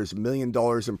 $25. There's $1 million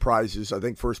in prizes. I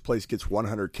think first place gets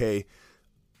 $100K.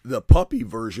 The puppy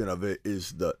version of it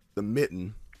is the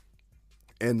Mitten,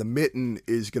 and the Mitten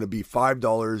is going to be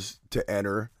 $5 to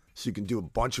enter. So you can do a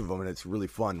bunch of them, and it's really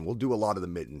fun. We'll do a lot of the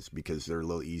mittens because they're a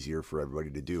little easier for everybody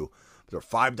to do. But they're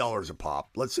 $5 a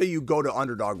pop. Let's say you go to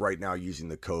Underdog right now using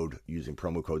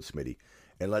promo code Smitty.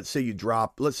 And let's say you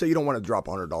don't want to drop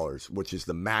 $100, which is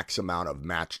the max amount of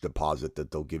match deposit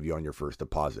that they'll give you on your first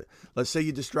deposit. Let's say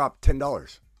you just drop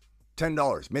 $10.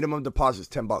 $10. Minimum deposit is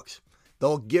 $10.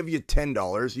 They'll give you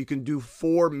 $10. You can do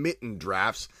 4 mitten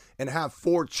drafts and have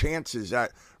 4 chances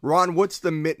at Ron, what's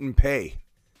the mitten pay?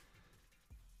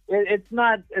 It's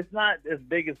not as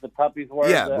big as the puppies were.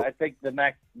 Yeah, I think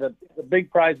the big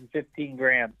prize is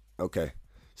 $15,000. Okay,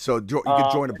 so you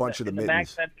can join a bunch of the mittens. The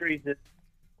max entries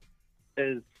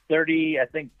is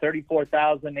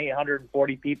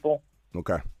 34,840 people.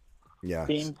 Okay, yeah.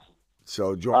 Teams.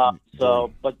 So join.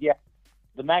 But yeah,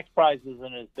 the max prize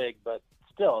isn't as big, but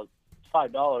still, it's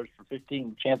 $5 for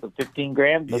chance of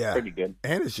 $15,000. That's pretty good.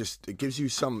 And it gives you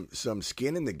some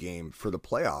skin in the game for the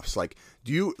playoffs. Like,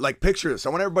 do you picture this? I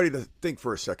want everybody to think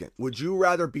for a second. Would you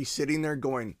rather be sitting there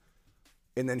going,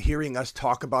 and then hearing us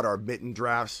talk about our mitten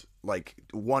drafts like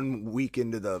 1 week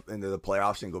into the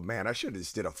playoffs and go, man, I should have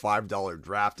just did a $5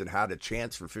 draft and had a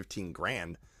chance for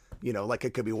 $15,000. You know, like I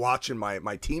could be watching my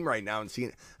team right now and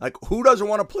seeing, like, who doesn't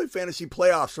want to play fantasy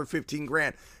playoffs for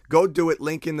 $15,000? Go do it.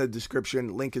 Link in the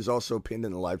description. Link is also pinned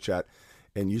in the live chat.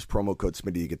 And use promo code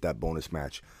Smitty to get that bonus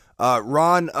match.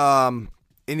 Ron,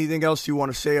 anything else you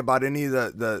want to say about any of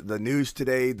the news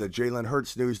today? The Jalen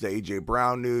Hurts news, the A.J.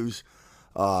 Brown news,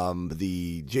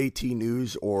 the JT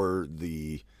news, or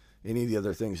any of the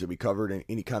other things that we covered? In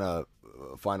any kind of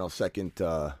final second?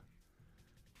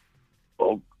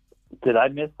 Did I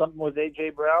miss something with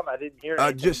A.J. Brown? I didn't hear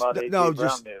anything about A.J. Brown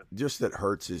news. Just that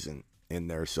Hurts isn't in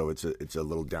there, so it's a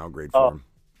little downgrade for him.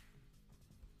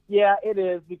 Yeah, it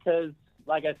is, because,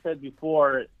 like I said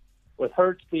before, with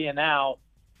Hurts being out,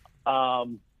 I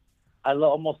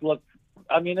almost look.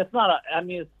 I mean, it's not.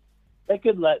 They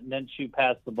could let Minshew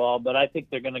pass the ball, but I think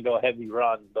they're going to go heavy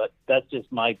run. But that's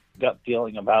just my gut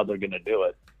feeling of how they're going to do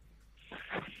it.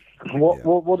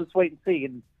 We'll just wait and see.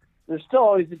 And there's still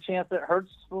always a chance that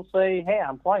Hurts will say, "Hey,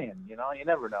 I'm playing." You know, you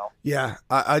never know. Yeah,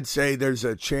 I'd say there's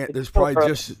a chance. There's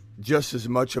probably just as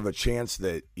much of a chance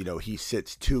that he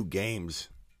sits 2 games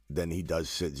than he does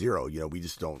sit 0. We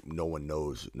just don't. No one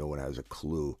knows. No one has a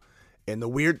clue. And the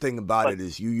weird thing about it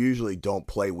is you usually don't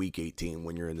play Week 18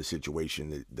 when you're in the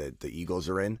situation that the Eagles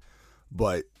are in.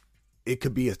 But it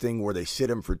could be a thing where they sit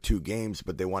him for 2 games,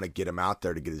 but they want to get him out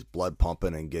there to get his blood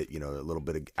pumping and get, a little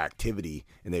bit of activity,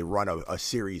 and they run a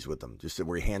series with him, just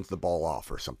where he hands the ball off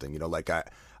or something.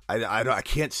 I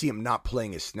can't see him not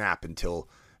playing a snap until,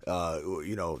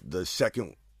 the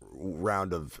second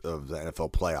round of the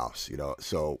NFL playoffs,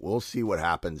 So we'll see what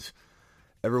happens.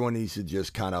 Everyone needs to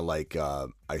just kind of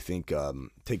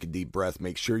take a deep breath,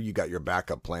 make sure you got your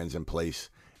backup plans in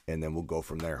place, and then we'll go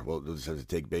from there. We'll just have to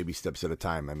take baby steps at a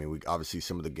time. I mean, we obviously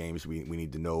some of the games we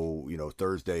need to know.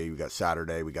 Thursday we got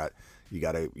Saturday. You got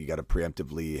to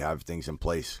preemptively have things in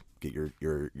place. Get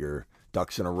your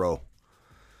ducks in a row.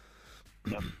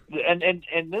 Yep.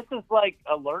 And this is like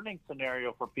a learning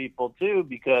scenario for people too,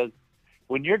 because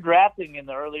when you're drafting in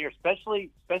the earlier, especially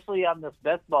on this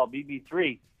best ball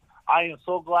BB3. I am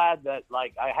so glad that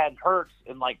I had Hurts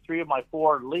in 3 of my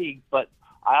 4 leagues, but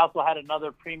I also had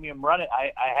another premium run.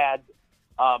 I had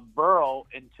Burrow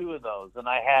in 2 of those, and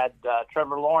I had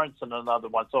Trevor Lawrence in another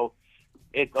one. So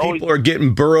it's always people are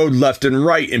getting burrowed left and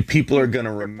right, and people are going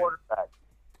to remember.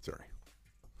 Sorry,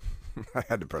 I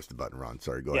had to press the button, Ron.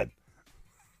 Sorry, go ahead.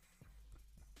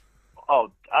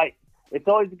 It's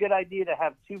always a good idea to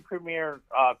have 2 premier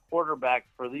quarterbacks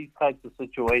for these types of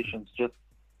situations, just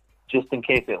in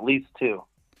case, at least 2.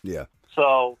 Yeah.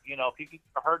 So, if you get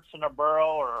Hurts in a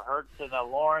Burrow or Hurts in a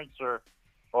Lawrence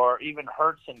or even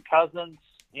Hurts and Cousins,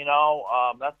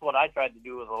 that's what I tried to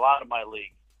do with a lot of my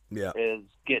leagues. Yeah. Is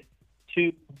get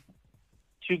two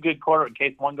good quarterbacks in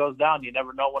case one goes down. You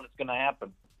never know when it's going to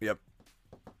happen. Yep.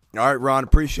 All right, Ron,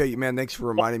 appreciate you, man. Thanks for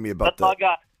reminding me about That's all I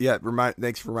got. Yeah,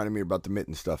 thanks for reminding me about the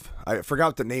mitten stuff. I forgot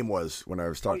what the name was when I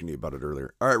was talking to you about it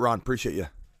earlier. All right, Ron, appreciate you.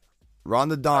 Ron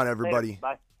the Don, everybody.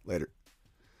 Bye. Later.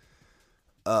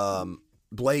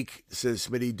 Blake says,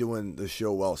 Smitty doing the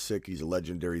show while sick. He's a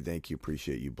legendary. Thank you.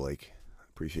 Appreciate you, Blake.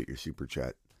 Appreciate your super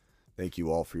chat. Thank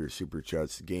you all for your super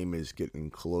chats. The game is getting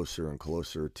closer and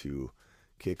closer to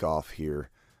kickoff here.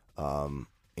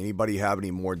 Anybody have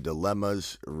any more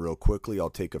dilemmas? Real quickly, I'll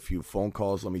take a few phone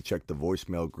calls. Let me check the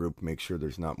voicemail group, make sure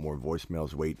there's not more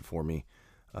voicemails waiting for me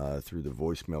through the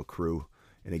voicemail crew.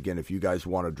 And again, if you guys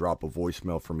want to drop a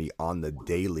voicemail for me on the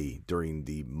daily during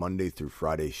the Monday through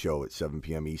Friday show at 7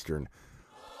 p.m. Eastern,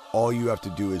 all you have to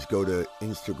do is go to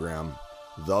Instagram,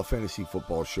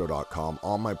 thefantasyfootballshow.com.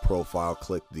 On my profile,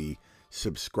 click the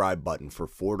subscribe button for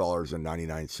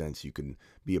 $4.99. You can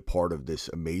be a part of this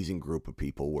amazing group of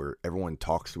people where everyone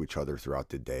talks to each other throughout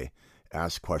the day,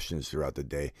 asks questions throughout the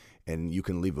day, and you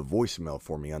can leave a voicemail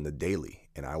for me on the daily,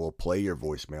 and I will play your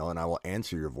voicemail, and I will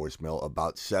answer your voicemail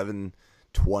about 7:20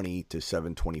 to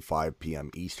 7:25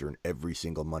 p.m. Eastern every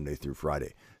single Monday through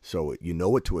Friday. So you know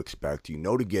what to expect. You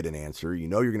know to get an answer. You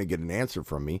know you're going to get an answer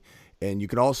from me. And you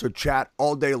can also chat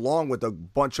all day long with a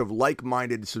bunch of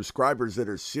like-minded subscribers that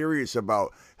are serious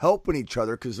about helping each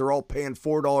other because they're all paying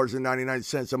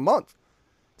 $4.99 a month.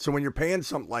 So when you're paying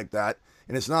something like that,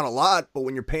 and it's not a lot, but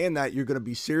when you're paying that, you're going to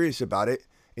be serious about it.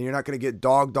 And you're not going to get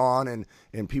dogged on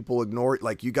and people ignore it.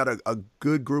 Like, you got a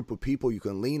good group of people you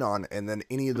can lean on, and then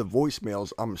any of the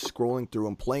voicemails, I'm scrolling through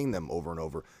and playing them over and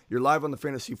over. You're live on the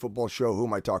Fantasy Football Show. Who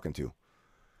am I talking to?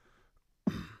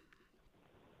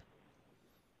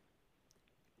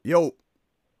 Yo.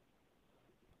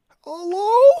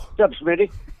 Hello? What's up,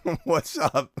 Smitty? What's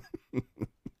up?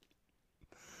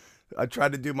 I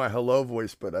tried to do my hello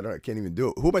voice, but I can't even do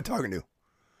it. Who am I talking to?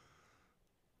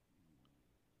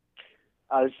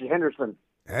 This is Henderson.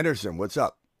 Henderson, what's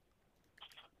up?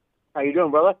 How you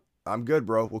doing, brother? I'm good,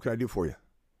 bro. What can I do for you?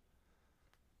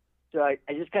 So I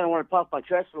just kind of want to puff my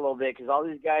chest a little bit because all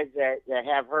these guys that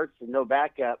have Hurts and no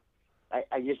backup,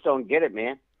 I just don't get it,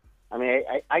 man. I mean,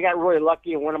 I got really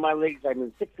lucky in one of my leagues. I'm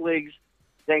in 6 leagues,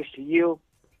 thanks to you.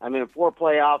 I'm in 4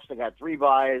 playoffs. I got 3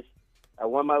 buys. I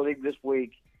won my league this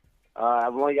week.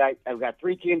 I've got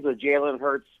 3 teams with Jalen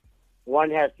Hurts.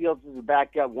 One has Fields as a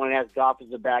backup. One has Goff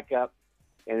as a backup.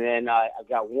 And then I've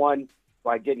got one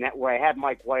where I had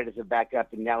Mike White as a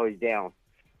backup, and now he's down.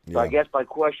 So I guess my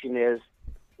question is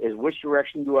which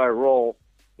direction do I roll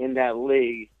in that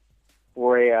league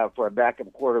for a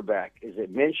backup quarterback? Is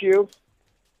it Minshew,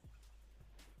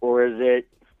 or is it?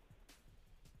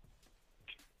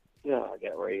 No, I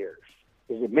got it right here.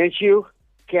 Is it Minshew,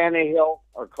 Tannehill,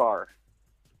 or Carr?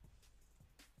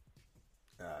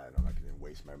 I'm not going to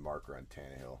waste my marker on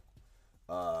Tannehill.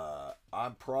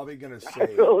 I'm probably going to say... I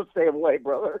feel the same way,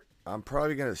 brother. I'm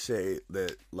probably going to say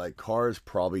that, Carr's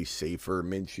probably safer.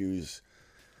 Minshew's...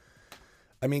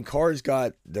 I mean, Carr's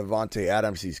got Devontae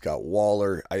Adams. He's got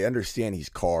Waller. I understand he's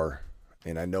Carr,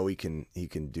 and I know he can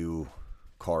do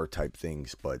Carr-type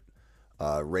things, but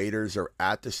Raiders are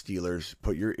at the Steelers.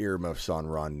 Put your earmuffs on,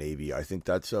 Ron Navy. I think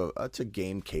that's a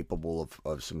game capable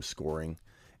of some scoring,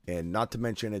 and not to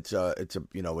mention it's a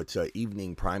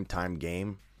evening primetime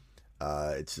game.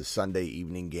 It's a Sunday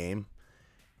evening game,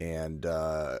 and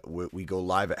we go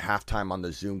live at halftime on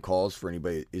the Zoom calls for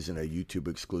anybody that isn't a YouTube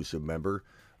exclusive member.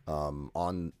 On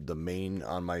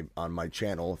my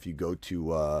channel, if you go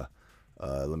to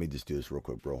let me just do this real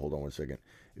quick, bro. Hold on one second.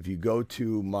 If you go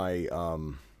to my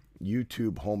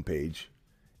YouTube homepage,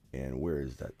 and where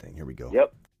is that thing? Here we go.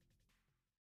 Yep.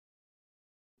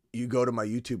 You go to my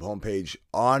YouTube homepage.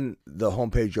 On the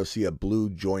homepage, you'll see a blue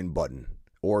join button.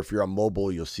 Or if you're on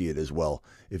mobile, you'll see it as well.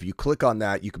 If you click on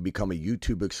that, you can become a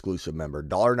YouTube exclusive member.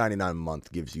 $1.99 a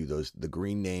month gives you the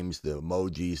green names, the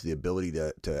emojis, the ability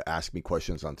to ask me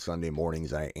questions on Sunday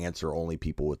mornings. I answer only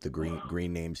people with the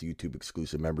green names, YouTube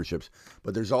exclusive memberships.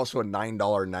 But there's also a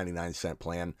 $9.99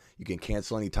 plan. You can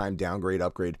cancel anytime, downgrade,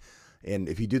 upgrade. And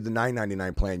if you do the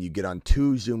 $9.99 plan, you get on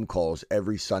 2 Zoom calls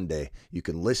every Sunday. You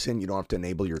can listen. You don't have to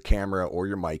enable your camera or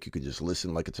your mic. You can just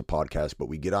listen like it's a podcast. But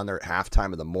we get on there at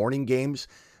halftime of the morning games,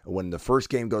 when the first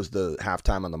game goes to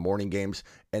halftime on the morning games,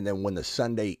 and then when the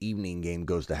Sunday evening game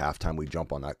goes to halftime, we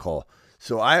jump on that call.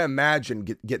 So I imagine,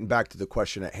 getting back to the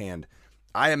question at hand,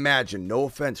 I imagine, no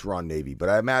offense, Ron Navy, but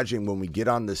I imagine when we get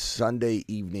on the Sunday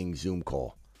evening Zoom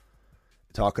call,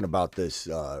 talking about this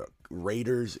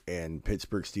Raiders and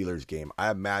Pittsburgh Steelers game,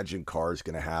 I imagine Carr's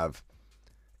going to have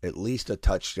at least a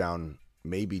touchdown,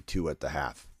 maybe 2 at the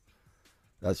half.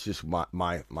 That's just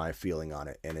my feeling on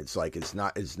it. And it's like it's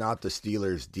not the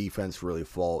Steelers' defense really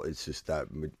fault. It's just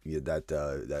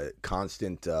that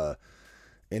constant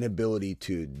inability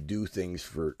to do things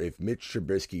for if Mitch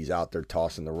Trubisky's out there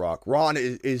tossing the rock. Ron,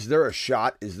 is there a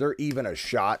shot? Is there even a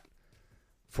shot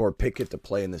for Pickett to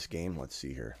play in this game? Let's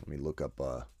see here. Let me look up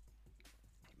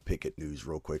Pickett news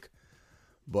real quick.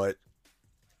 But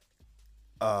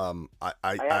I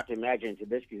have to imagine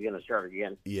Trubisky's going to start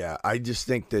again. Yeah, I just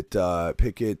think that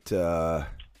Pickett I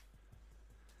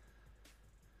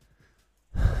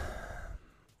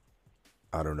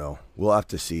don't know. We'll have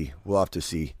to see.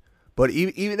 But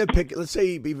even if Pickett, let's say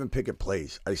even Pickett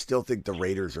plays, I still think the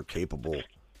Raiders are capable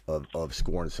of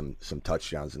scoring some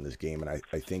touchdowns in this game. And I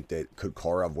think that could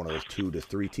Carr have one of those 2 to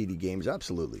 3 TD games?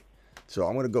 Absolutely. So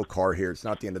I'm going to go Carr here. It's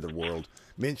not the end of the world.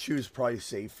 Minshew's probably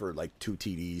safe for like 2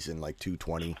 TDs and like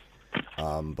 220.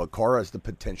 But Carr has the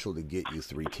potential to get you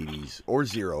 3 TDs or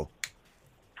 0.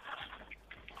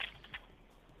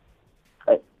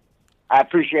 I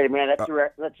appreciate it, man. That's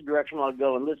the direction I'll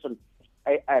go. And listen,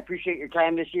 I appreciate your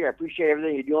time this year. I appreciate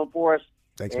everything you're doing for us.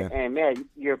 Thanks, man. And man,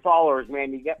 your followers,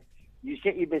 man, you've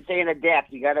been saying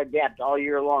adapt. You got to adapt all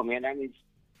year long, man. That means,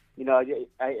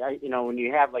 when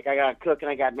you have, like, I got Cook and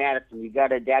I got Madison, you got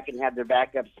to adapt and have their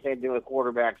backups. Same thing with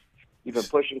quarterbacks. You've been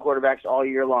pushing quarterbacks all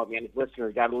year long, man.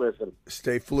 Listeners got to listen.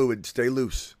 Stay fluid. Stay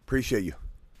loose. Appreciate you.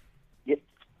 Yep.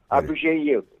 I appreciate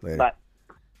you. Later. Bye.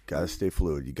 Got to stay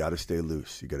fluid. You got to stay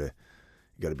loose. You got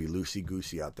to be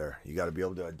loosey-goosey out there. You got to be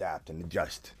able to adapt and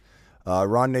adjust.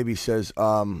 Ron Navy says,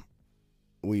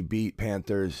 we beat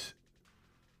Panthers,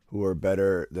 who are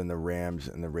better than the Rams,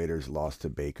 and the Raiders lost to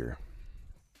Baker.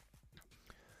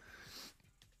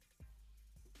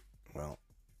 Well,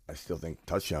 I still think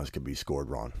touchdowns could be scored,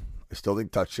 Ron. I still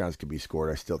think touchdowns could be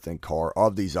scored. I still think Carr,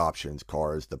 of these options,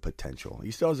 Carr is the potential.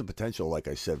 He still has the potential, like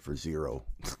I said, for 0.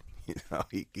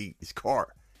 He's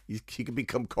Carr. He could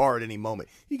become Carr at any moment.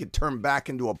 He could turn back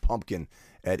into a pumpkin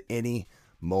at any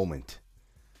moment.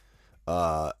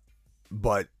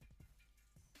 But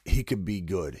he could be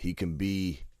good. He can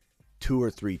be 2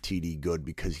 or 3 TD good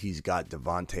because he's got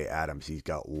Devontae Adams. He's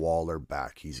got Waller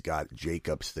back. He's got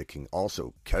Jacobs that can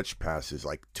also catch passes.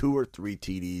 Like 2 or 3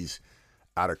 TDs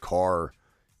out of Carr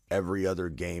every other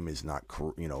game is not,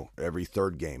 every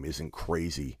third game isn't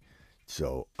crazy.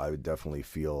 So I would definitely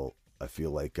I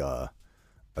feel like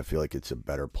it's a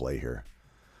better play here.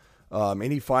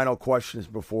 Any final questions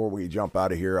before we jump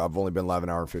out of here? I've only been live an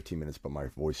hour and 15 minutes, but my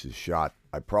voice is shot.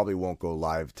 I probably won't go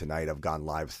live tonight. I've gone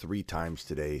live 3 times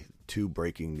today. 2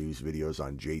 breaking news videos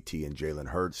on JT and Jalen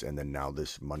Hurts, and then now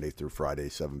this Monday through Friday,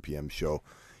 7 p.m. show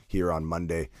here on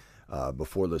Monday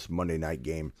before this Monday night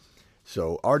game.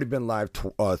 So already been live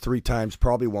 3 times.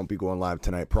 Probably won't be going live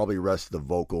tonight. Probably rest the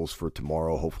vocals for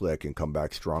tomorrow. Hopefully I can come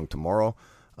back strong tomorrow.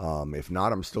 If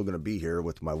not, I'm still going to be here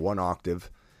with my 1 octave,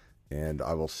 and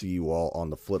I will see you all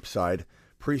on the flip side.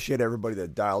 Appreciate everybody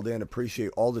that dialed in.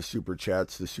 Appreciate all the super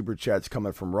chats. The super chats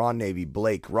coming from Ron Navy,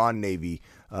 Blake, Ron Navy,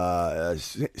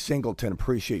 Singleton.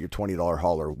 Appreciate your $20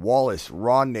 hauler. Wallace,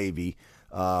 Ron Navy,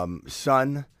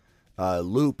 Son,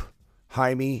 Loop,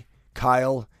 Jaime,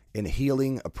 Kyle, in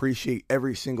healing. Appreciate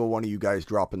every single one of you guys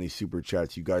dropping these super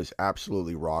chats. You guys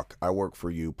absolutely rock. I work for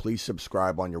you. Please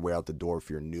subscribe on your way out the door if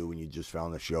you're new and you just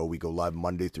found the show. We go live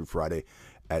Monday through Friday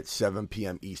at 7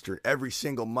 p.m. Eastern. Every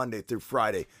single Monday through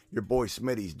Friday. Your boy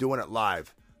Smitty's doing it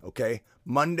live. Okay?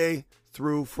 Monday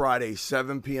through Friday,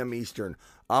 7 p.m. Eastern.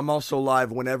 I'm also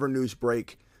live whenever news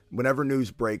breaks,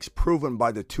 proven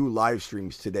by the 2 live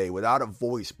streams today. Without a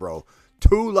voice, bro.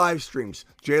 2 live streams.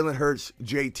 Jalen Hurts,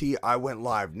 JT, I went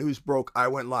live. News broke, I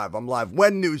went live. I'm live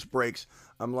when news breaks.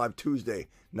 I'm live Tuesday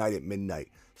night at midnight,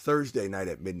 Thursday night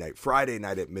at midnight, Friday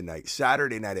night at midnight,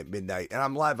 Saturday night at midnight. And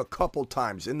I'm live a couple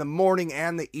times in the morning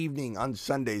and the evening on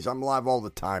Sundays. I'm live all the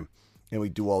time. And we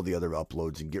do all the other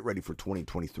uploads and get ready for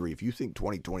 2023. If you think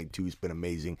 2022 has been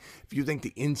amazing, if you think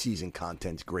the in-season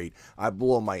content's great, I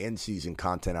blow my in-season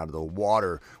content out of the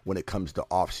water when it comes to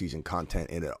off-season content.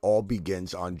 And it all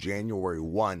begins on January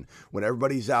 1 when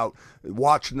everybody's out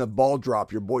watching the ball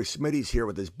drop. Your boy Smitty's here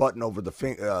with his button over the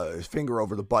his finger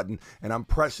over the button, and I'm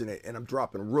pressing it, and I'm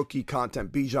dropping rookie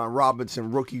content, Bijan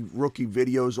Robinson, rookie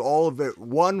videos, all of it.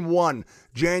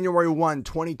 January 1,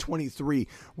 2023,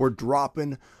 we're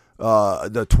dropping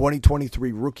the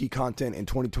 2023 rookie content and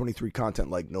 2023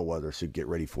 content like no other. So get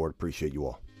ready for it. Appreciate you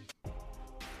all.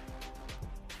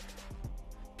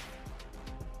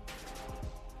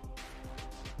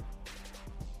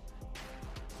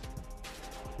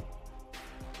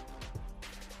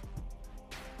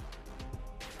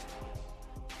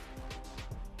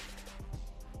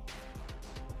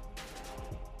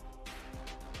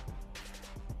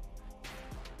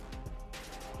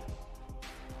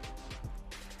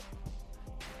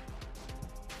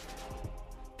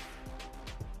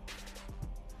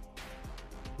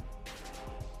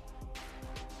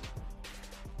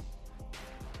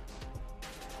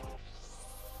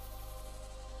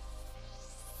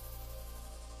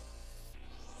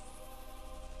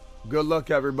 Good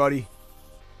luck, everybody.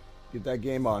 Get that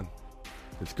game on.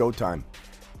 It's go time.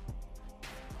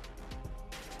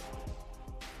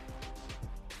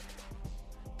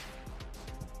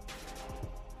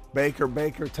 Baker,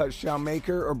 touchdown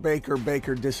maker, or Baker,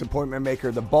 disappointment maker.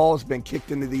 The ball's been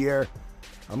kicked into the air.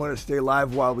 I'm going to stay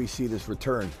live while we see this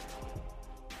return.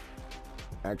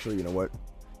 Actually, you know what?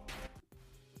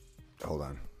 Hold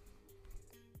on.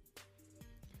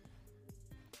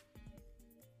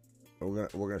 We're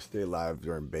gonna stay live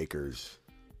during Baker's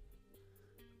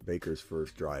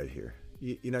first drive here.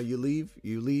 You know, you leave,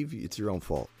 it's your own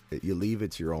fault. You leave,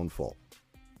 it's your own fault.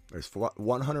 There's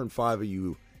 105 of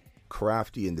you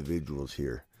crafty individuals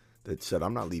here that said,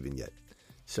 I'm not leaving yet.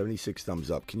 76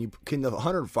 thumbs up. Can the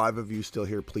 105 of you still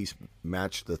here please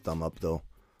match the thumb up though?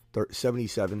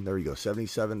 77, there you go.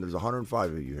 77, there's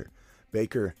 105 of you here.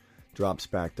 Baker drops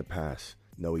back to pass.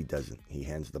 No, he doesn't. He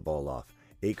hands the ball off.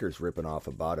 Akers ripping off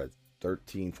about a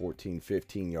 13, 14,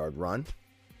 15-yard run.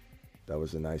 That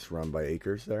was a nice run by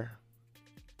Akers there.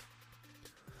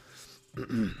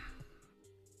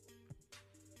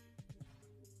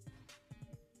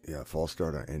 Yeah, false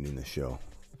start on ending the show.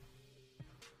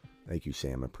 Thank you,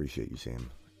 Sam. I appreciate you,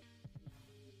 Sam.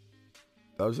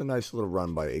 That was a nice little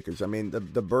run by Akers. I mean, the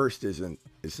burst isn't,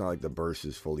 it's not like the burst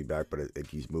is fully back, but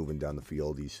he's moving down the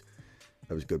field.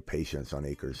 That was good patience on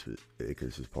Akers'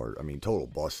 part. I mean, total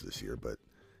bust this year, but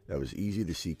that was easy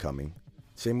to see coming.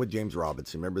 Same with James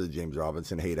Robinson. Remember the James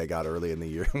Robinson hate I got early in the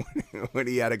year when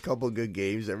he had a couple good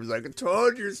games? Everyone's like, I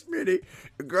told you, Smitty,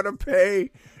 you're going to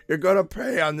pay. You're going to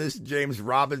pay on this James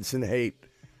Robinson hate.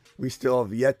 We still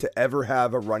have yet to ever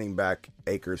have a running back,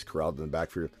 Akers, corralled in the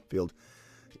backfield.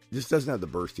 Just doesn't have the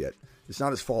burst yet. It's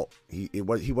not his fault. He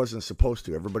wasn't supposed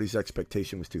to. Everybody's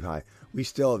expectation was too high. We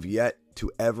still have yet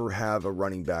to ever have a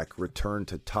running back return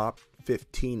to top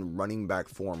 15 running back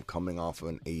form coming off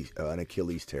an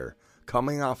Achilles tear.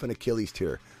 Coming off an Achilles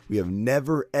tear. We have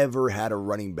never, ever had a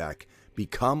running back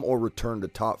become or return to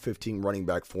top 15 running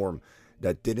back form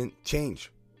that didn't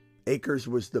change. Akers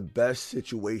was the best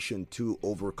situation to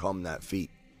overcome that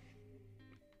feat.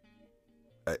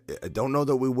 I don't know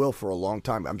that we will for a long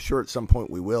time. I'm sure at some point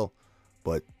we will,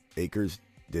 but Akers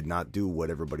did not do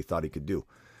what everybody thought he could do.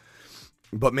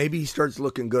 But maybe he starts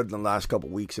looking good in the last couple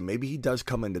weeks, and maybe he does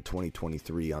come into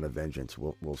 2023 on a vengeance.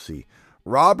 We'll see.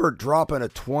 Robert dropping a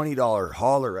 $20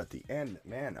 hauler at the end.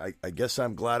 Man, I guess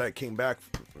I'm glad I came back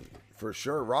for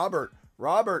sure. Robert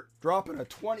dropping a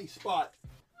 20 spot.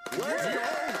 Let's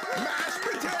go! Mashed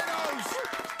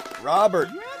potatoes! Robert.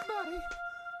 Yeah, buddy.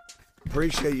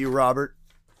 Appreciate you, Robert.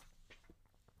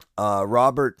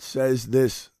 Robert says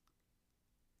this.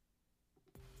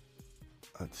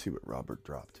 Let's see what Robert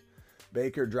dropped.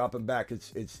 Baker dropping back.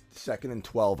 It's 2nd and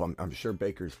 12. I'm sure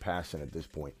Baker's passing at this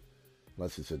point,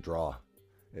 unless it's a draw.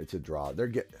 It's a draw.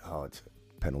 It's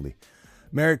a penalty.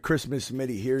 Merry Christmas,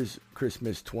 Smitty. Here's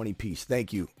Christmas 20-piece.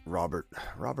 Thank you, Robert.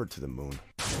 Robert to the moon.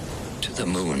 To the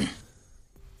moon.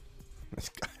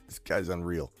 This guy's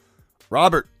unreal.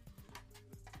 Robert.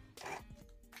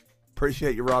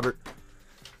 Appreciate you, Robert.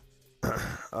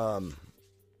 All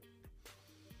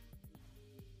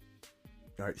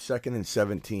right, 2nd and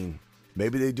 17.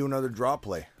 Maybe they do another draw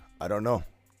play. I don't know.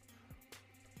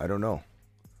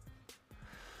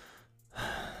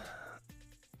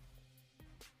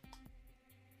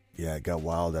 Yeah, it got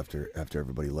wild after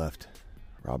everybody left.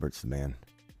 Robert's the man.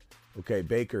 Okay,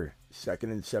 Baker, 2nd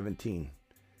and 17.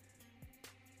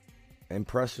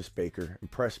 Impress us, Baker.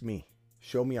 Impress me.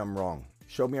 Show me I'm wrong.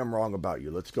 Show me I'm wrong about you.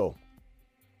 Let's go.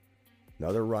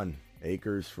 Another run.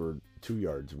 Akers for 2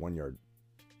 yards, 1 yard.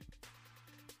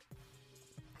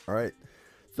 All right.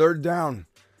 3rd down.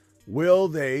 Will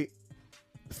they,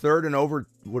 3rd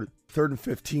and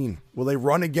 15. Will they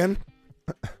run again?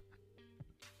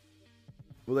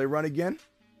 Will they run again?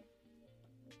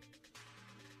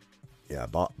 Yeah,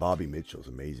 Bobby Mitchell's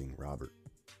amazing, Robert.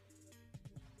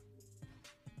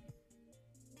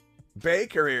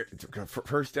 Baker here.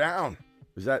 First down.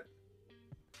 Was that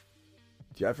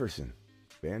Jefferson?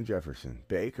 Van Jefferson.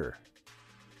 Baker.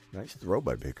 Nice throw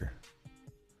by Baker.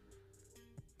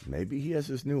 Maybe he has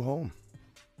his new home.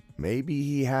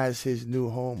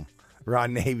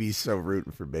 Ron Navy's so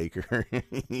rooting for Baker.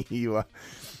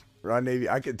 Ron Navy,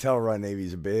 I could tell Ron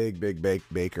Navy's a big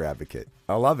Baker advocate.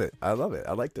 I love it. I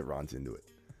like that Ron's into it.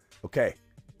 Okay.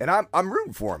 And I'm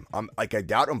rooting for him. I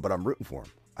doubt him, but I'm rooting for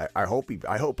him. I hope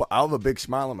I'll have a big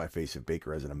smile on my face if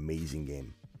Baker has an amazing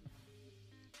game.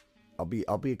 I'll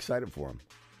be excited for him.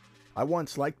 I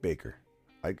once liked Baker.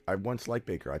 I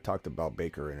talked about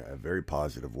Baker in a very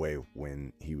positive way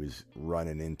when he was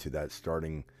running into that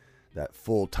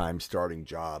full-time starting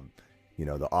job,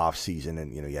 the off season,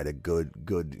 and he had a good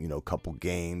couple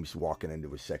games walking into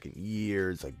his second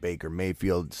year. It's like Baker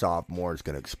Mayfield, sophomore, is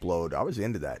going to explode. I was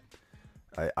into that.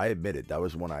 I admit it. That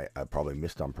was one I probably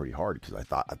missed on pretty hard because I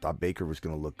thought Baker was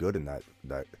going to look good in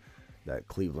that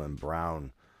Cleveland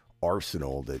Brown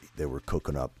arsenal that they were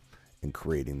cooking up and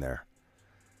creating there.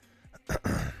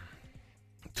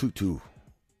 2-2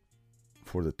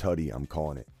 for the tutty. I'm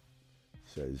calling it,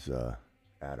 says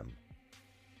Adam.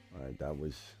 All right,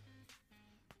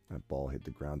 that ball hit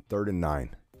the ground. 3rd and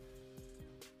 9.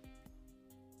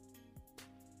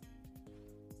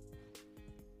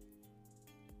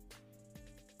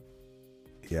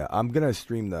 Yeah, I'm gonna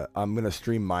stream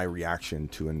my reaction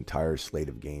to an entire slate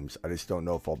of games. I just don't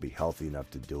know if I'll be healthy enough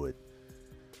to do it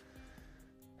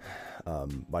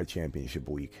by championship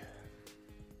week.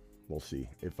 We'll see.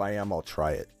 If I am, I'll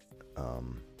try it. I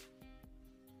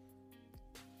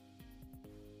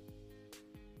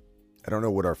don't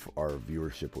know what our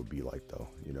viewership would be like, though.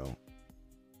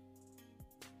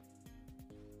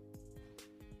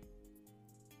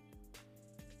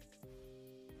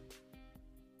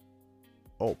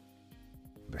 Oh,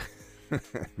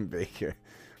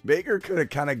 Baker could have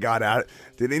kind of got out.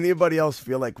 Did anybody else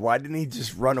feel like, why didn't he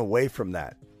just run away from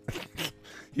that?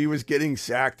 He was getting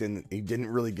sacked, and he didn't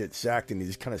really get sacked, and he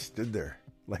just kind of stood there.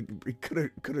 Like, he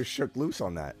could have shook loose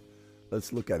on that.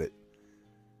 Let's look at it.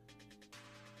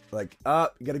 Like,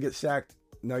 you got to get sacked.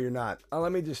 No, you're not. Oh,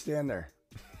 let me just stand there.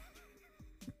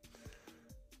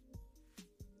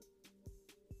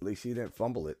 At least he didn't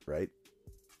fumble it, right?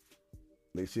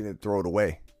 At least he didn't throw it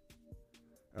away.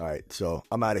 All right, so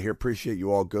I'm out of here. Appreciate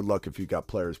you all. Good luck if you got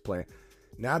players playing.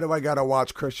 Now do I got to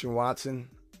watch Christian Watson?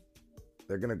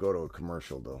 They're going to go to a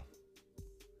commercial, though.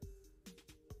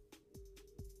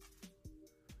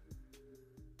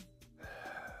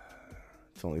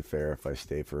 It's only fair if I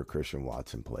stay for a Christian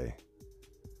Watson play.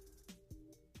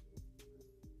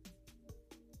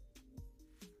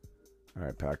 All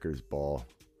right, Packers ball.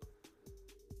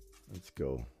 Let's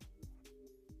go.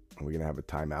 Are we going to have a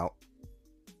timeout?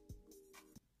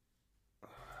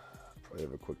 Probably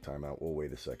have a quick timeout. We'll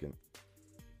wait a second.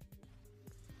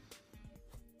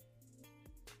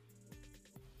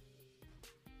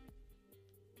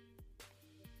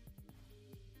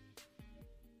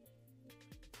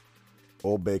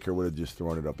 Old Baker would have just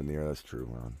thrown it up in the air. That's true,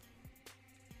 Ron.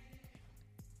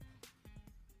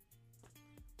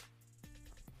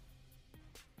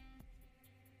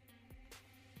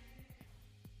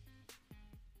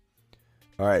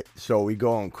 All right, so we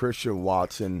go on Christian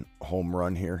Watson home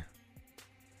run here.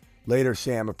 Later,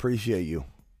 Sam. Appreciate you.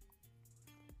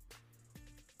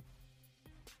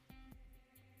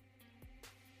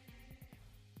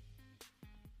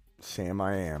 Sam,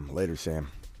 I am. Later, Sam.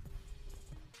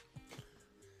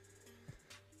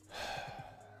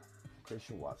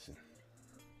 Christian Watson.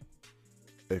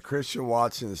 If Christian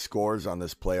Watson scores on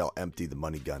this play, I'll empty the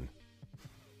money gun.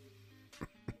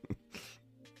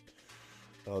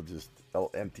 I'll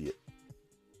empty it.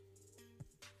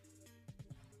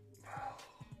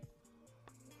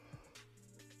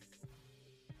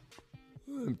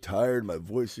 I'm tired. My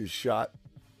voice is shot.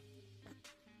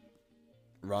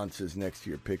 Ron says next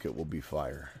year Pickett will be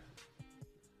fire.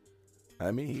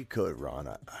 I mean, he could,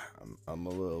 Ron. I'm a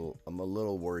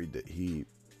little worried that he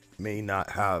may not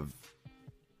have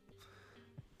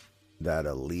that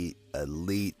elite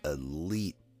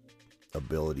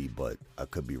ability, but I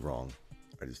could be wrong.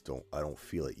 I don't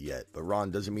feel it yet. But Ron,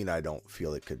 doesn't mean I don't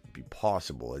feel it could be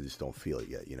possible. I just don't feel it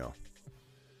yet, you know.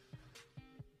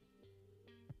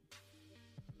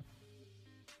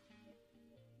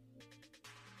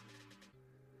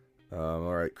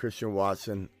 All right, Christian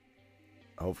Watson.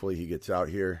 Hopefully he gets out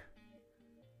here.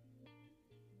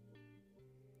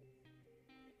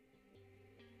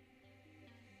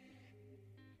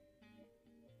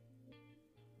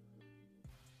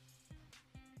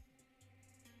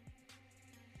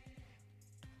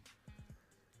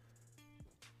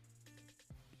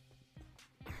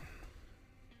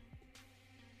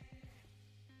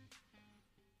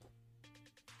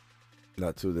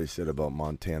 That's what they said about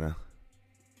Montana.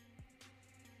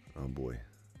 Oh boy.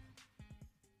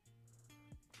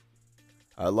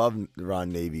 I love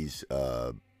Ron Navy's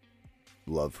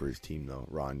love for his team, though.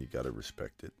 Ron, you got to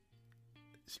respect it.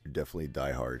 You're definitely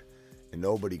diehard. And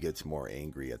nobody gets more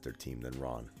angry at their team than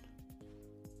Ron.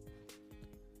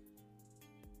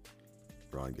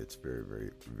 Ron gets very, very,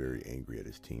 very angry at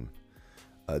his team.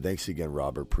 Thanks again,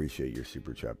 Robert. Appreciate your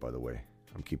super chat, by the way.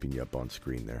 I'm keeping you up on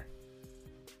screen there.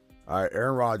 All right,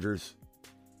 Aaron Rodgers.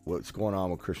 What's going on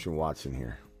with Christian Watson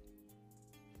here?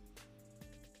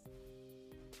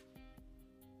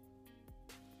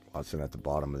 Watson at the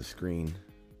bottom of the screen.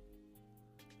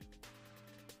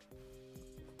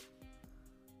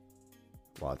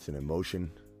 Watson in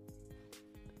motion.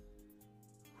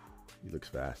 He looks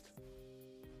fast.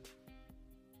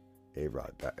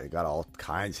 A-Rod, they got all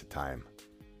kinds of time.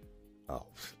 Oh,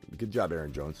 good job,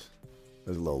 Aaron Jones.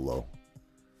 That was a little low,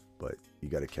 but you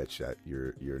got to catch that. You're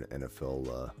an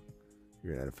NFL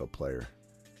player.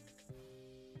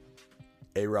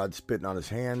 A-Rod spitting on his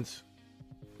hands.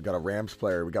 We got a Rams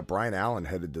player. We got Brian Allen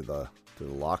headed to the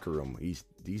locker room. He's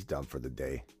done for the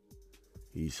day.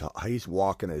 He's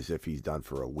walking as if he's done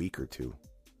for a week or two,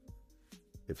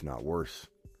 if not worse.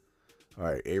 All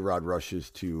right, A-Rod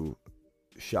rushes to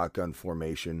shotgun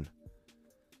formation.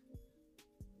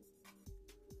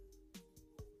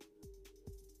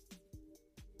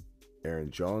 Aaron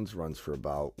Jones runs for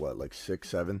about,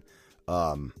 6'7".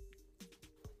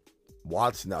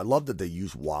 Watson, I love that they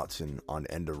use Watson on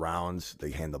end arounds. They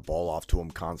hand the ball off to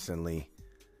him constantly.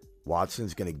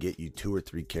 Watson's going to get you 2 or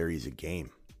 3 carries a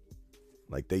game.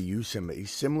 Like, they use him.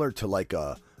 He's similar to like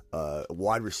a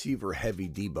wide receiver heavy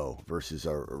Debo versus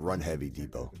a run heavy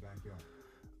Debo.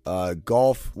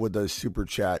 Golf with a super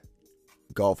chat.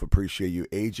 Golf, appreciate you.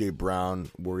 AJ Brown,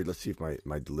 worried. Let's see if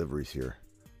my delivery's here.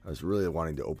 I was really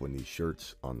wanting to open these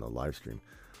shirts on the live stream.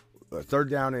 Third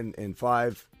down and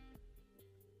 5.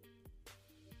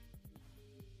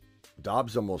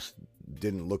 Dobbs almost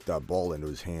didn't look that ball into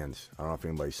his hands. I don't know if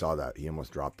anybody saw that. He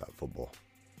almost dropped that football.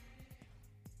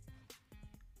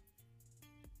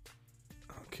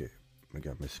 Okay, I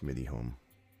got Miss Smitty home.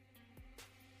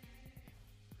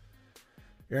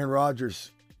 Aaron Rodgers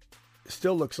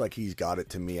still looks like he's got it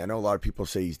to me. I know a lot of people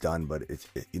say he's done, but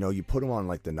you put him on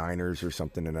like the Niners or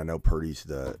something, and I know Purdy's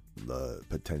the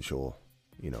potential,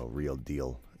 real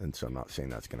deal. And so I'm not saying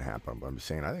that's going to happen, but I'm just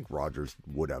saying I think Rodgers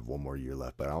would have one more year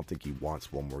left, but I don't think he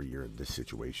wants one more year in this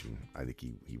situation. I think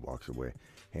he walks away.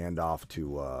 Hand off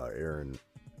to Aaron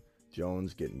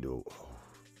Jones, getting to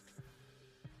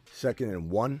 2nd and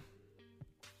 1.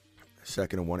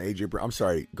 2nd and 1. AJ Brown. I'm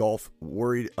sorry, Golf,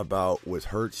 worried about with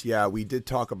Hurts. Yeah, we did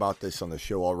talk about this on the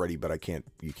show already, but I can't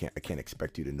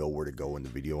expect you to know where to go in the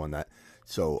video on that.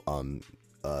 So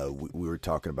we were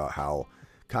talking about how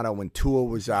kind of when Tua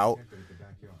was out,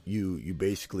 you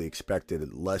basically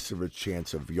expected less of a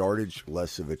chance of yardage,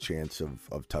 less of a chance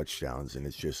of touchdowns, and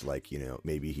it's just like,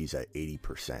 maybe he's at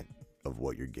 80% of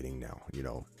what you're getting now.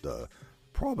 The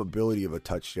probability of a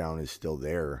touchdown is still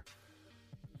there,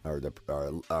 or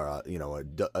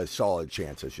a solid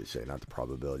chance, I should say, not the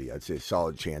probability. I'd say a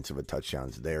solid chance of a touchdown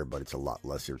is there, but it's a lot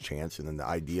lesser chance. And then the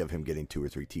idea of him getting 2 or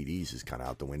 3 TDs is kind of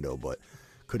out the window. But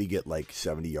could he get like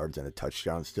 70 yards and a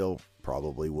touchdown still?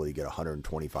 Probably. Will he get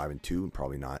 125 and 2?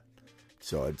 Probably not.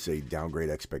 So I'd say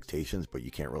downgrade expectations, but you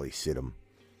can't really sit him.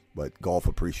 But Golf,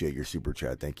 appreciate your super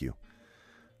chat. Thank you.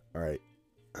 All right.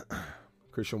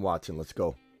 Christian Watson, let's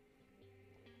go.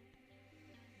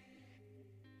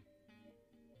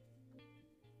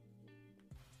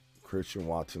 Christian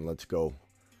Watson, let's go.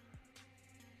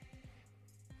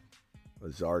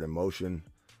 Lazard in motion.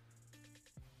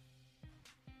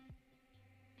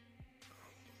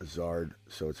 Lazard,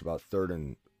 so it's about is it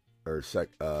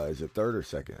third or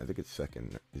second? I think it's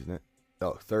second, isn't it?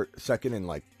 No, second and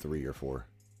like 3 or 4.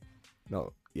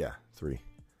 No, yeah, 3.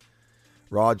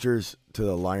 Rodgers to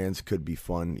the Lions could be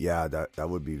fun. Yeah, that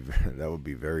would be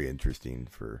very interesting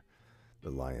for the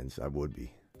Lions. I would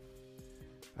be.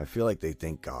 I feel like they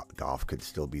think Goff could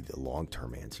still be the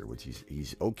long-term answer, which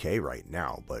he's okay right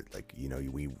now, but like, you know,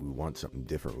 we want something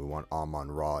different. We want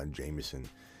Amon-Ra and Jameson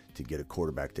to get a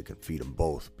quarterback that can feed them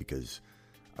both, because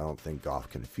I don't think Goff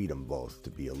can feed them both to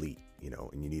be elite, you know,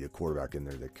 and you need a quarterback in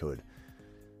there that could.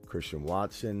 Christian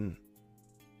Watson.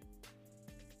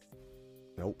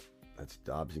 Nope. That's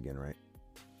Dobbs again, right?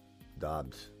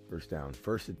 Dobbs. First down.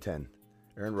 1st and 10.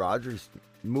 Aaron Rodgers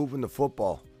moving the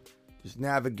football. Just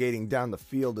navigating down the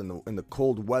field in the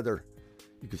cold weather.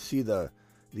 You can see the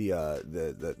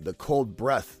cold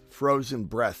breath, frozen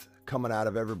breath coming out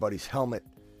of everybody's helmet.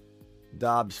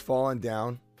 Dobbs falling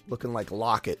down, looking like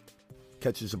Lockett.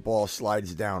 Catches the ball,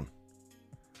 slides down.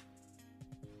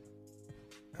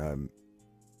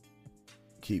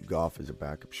 Keep Goff as a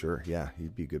backup, sure. Yeah,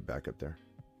 he'd be a good backup there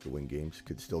to win games.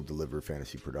 Could still deliver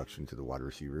fantasy production to the wide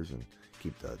receivers and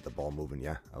keep the ball moving.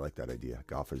 Yeah, I like that idea.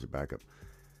 Goff as a backup.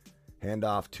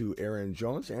 Handoff to Aaron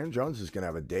Jones. Aaron Jones is going to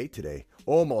have a day today.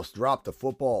 Almost dropped the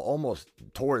football. Almost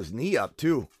tore his knee up,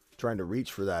 too. Trying to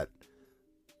reach for that.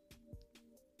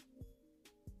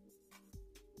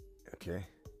 Okay.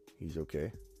 He's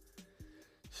okay.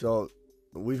 So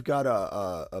we've got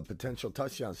a potential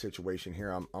touchdown situation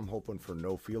here. I'm hoping for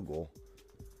no field goal.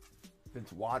 If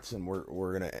it's Watson,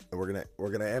 we're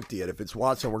gonna empty it. If it's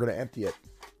Watson, we're gonna empty it.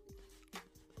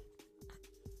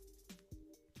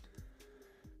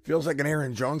 Feels like an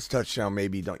Aaron Jones touchdown,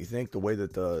 maybe, don't you think? The way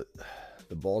that the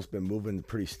ball's been moving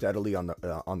pretty steadily on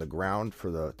the ground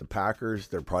for the Packers.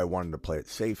 They're probably wanting to play it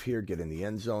safe here, get in the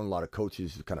end zone. A lot of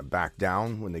coaches kind of back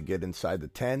down when they get inside the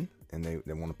 10, and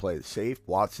they want to play it safe.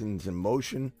 Watson's in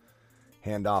motion.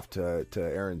 Handoff to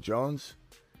Aaron Jones.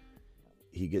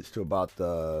 He gets to about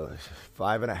the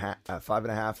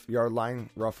 5.5 yard line,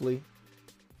 roughly.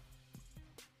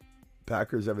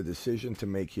 Packers have a decision to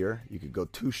make here. You could go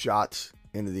 2 shots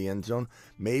into the end zone.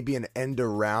 Maybe an end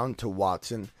around to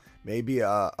Watson. Maybe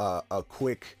a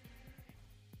quick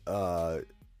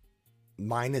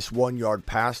 -1 yard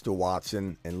pass to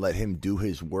Watson and let him do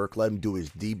his work. Let him do his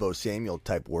Deebo Samuel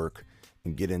type work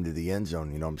and get into the end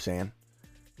zone. You know what I'm saying?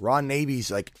 Ron Navy's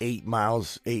like 8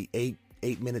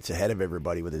 minutes ahead of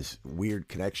everybody with his weird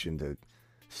connection to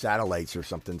satellites or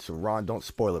something. So Ron, don't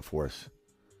spoil it for us.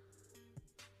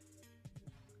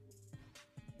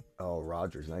 Oh,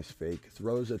 Rodgers, nice fake.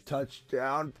 Throws a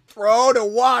touchdown. Throw to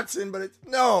Watson, but it's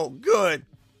no good.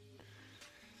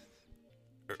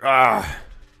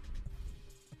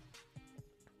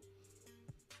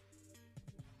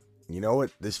 You know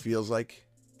what this feels like?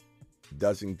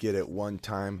 Doesn't get it one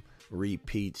time,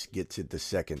 repeats, gets it the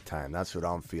second time. That's what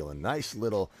I'm feeling. Nice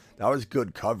little, that was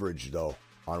good coverage, though,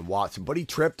 on Watson. But he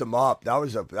tripped him up. That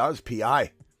was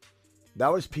PI.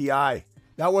 That was PI.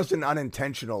 That wasn't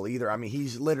unintentional either. I mean,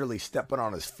 he's literally stepping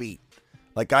on his feet.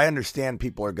 Like, I understand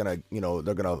people are gonna, you know,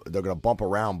 they're gonna bump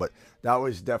around, but that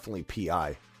was definitely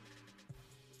PI.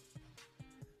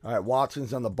 All right,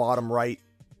 Watson's on the bottom right.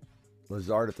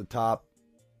 Lazard at the top.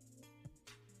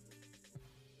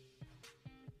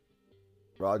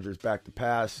 Rodgers back to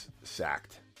pass.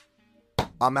 Sacked.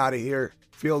 I'm out of here.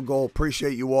 Field goal.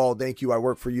 Appreciate you all. Thank you. I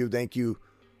work for you. Thank you,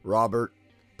 Robert.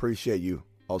 Appreciate you.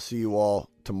 I'll see you all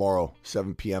tomorrow,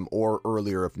 7 p.m. or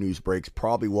earlier if news breaks.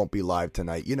 Probably won't be live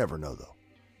tonight. You never know, though.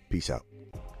 Peace out.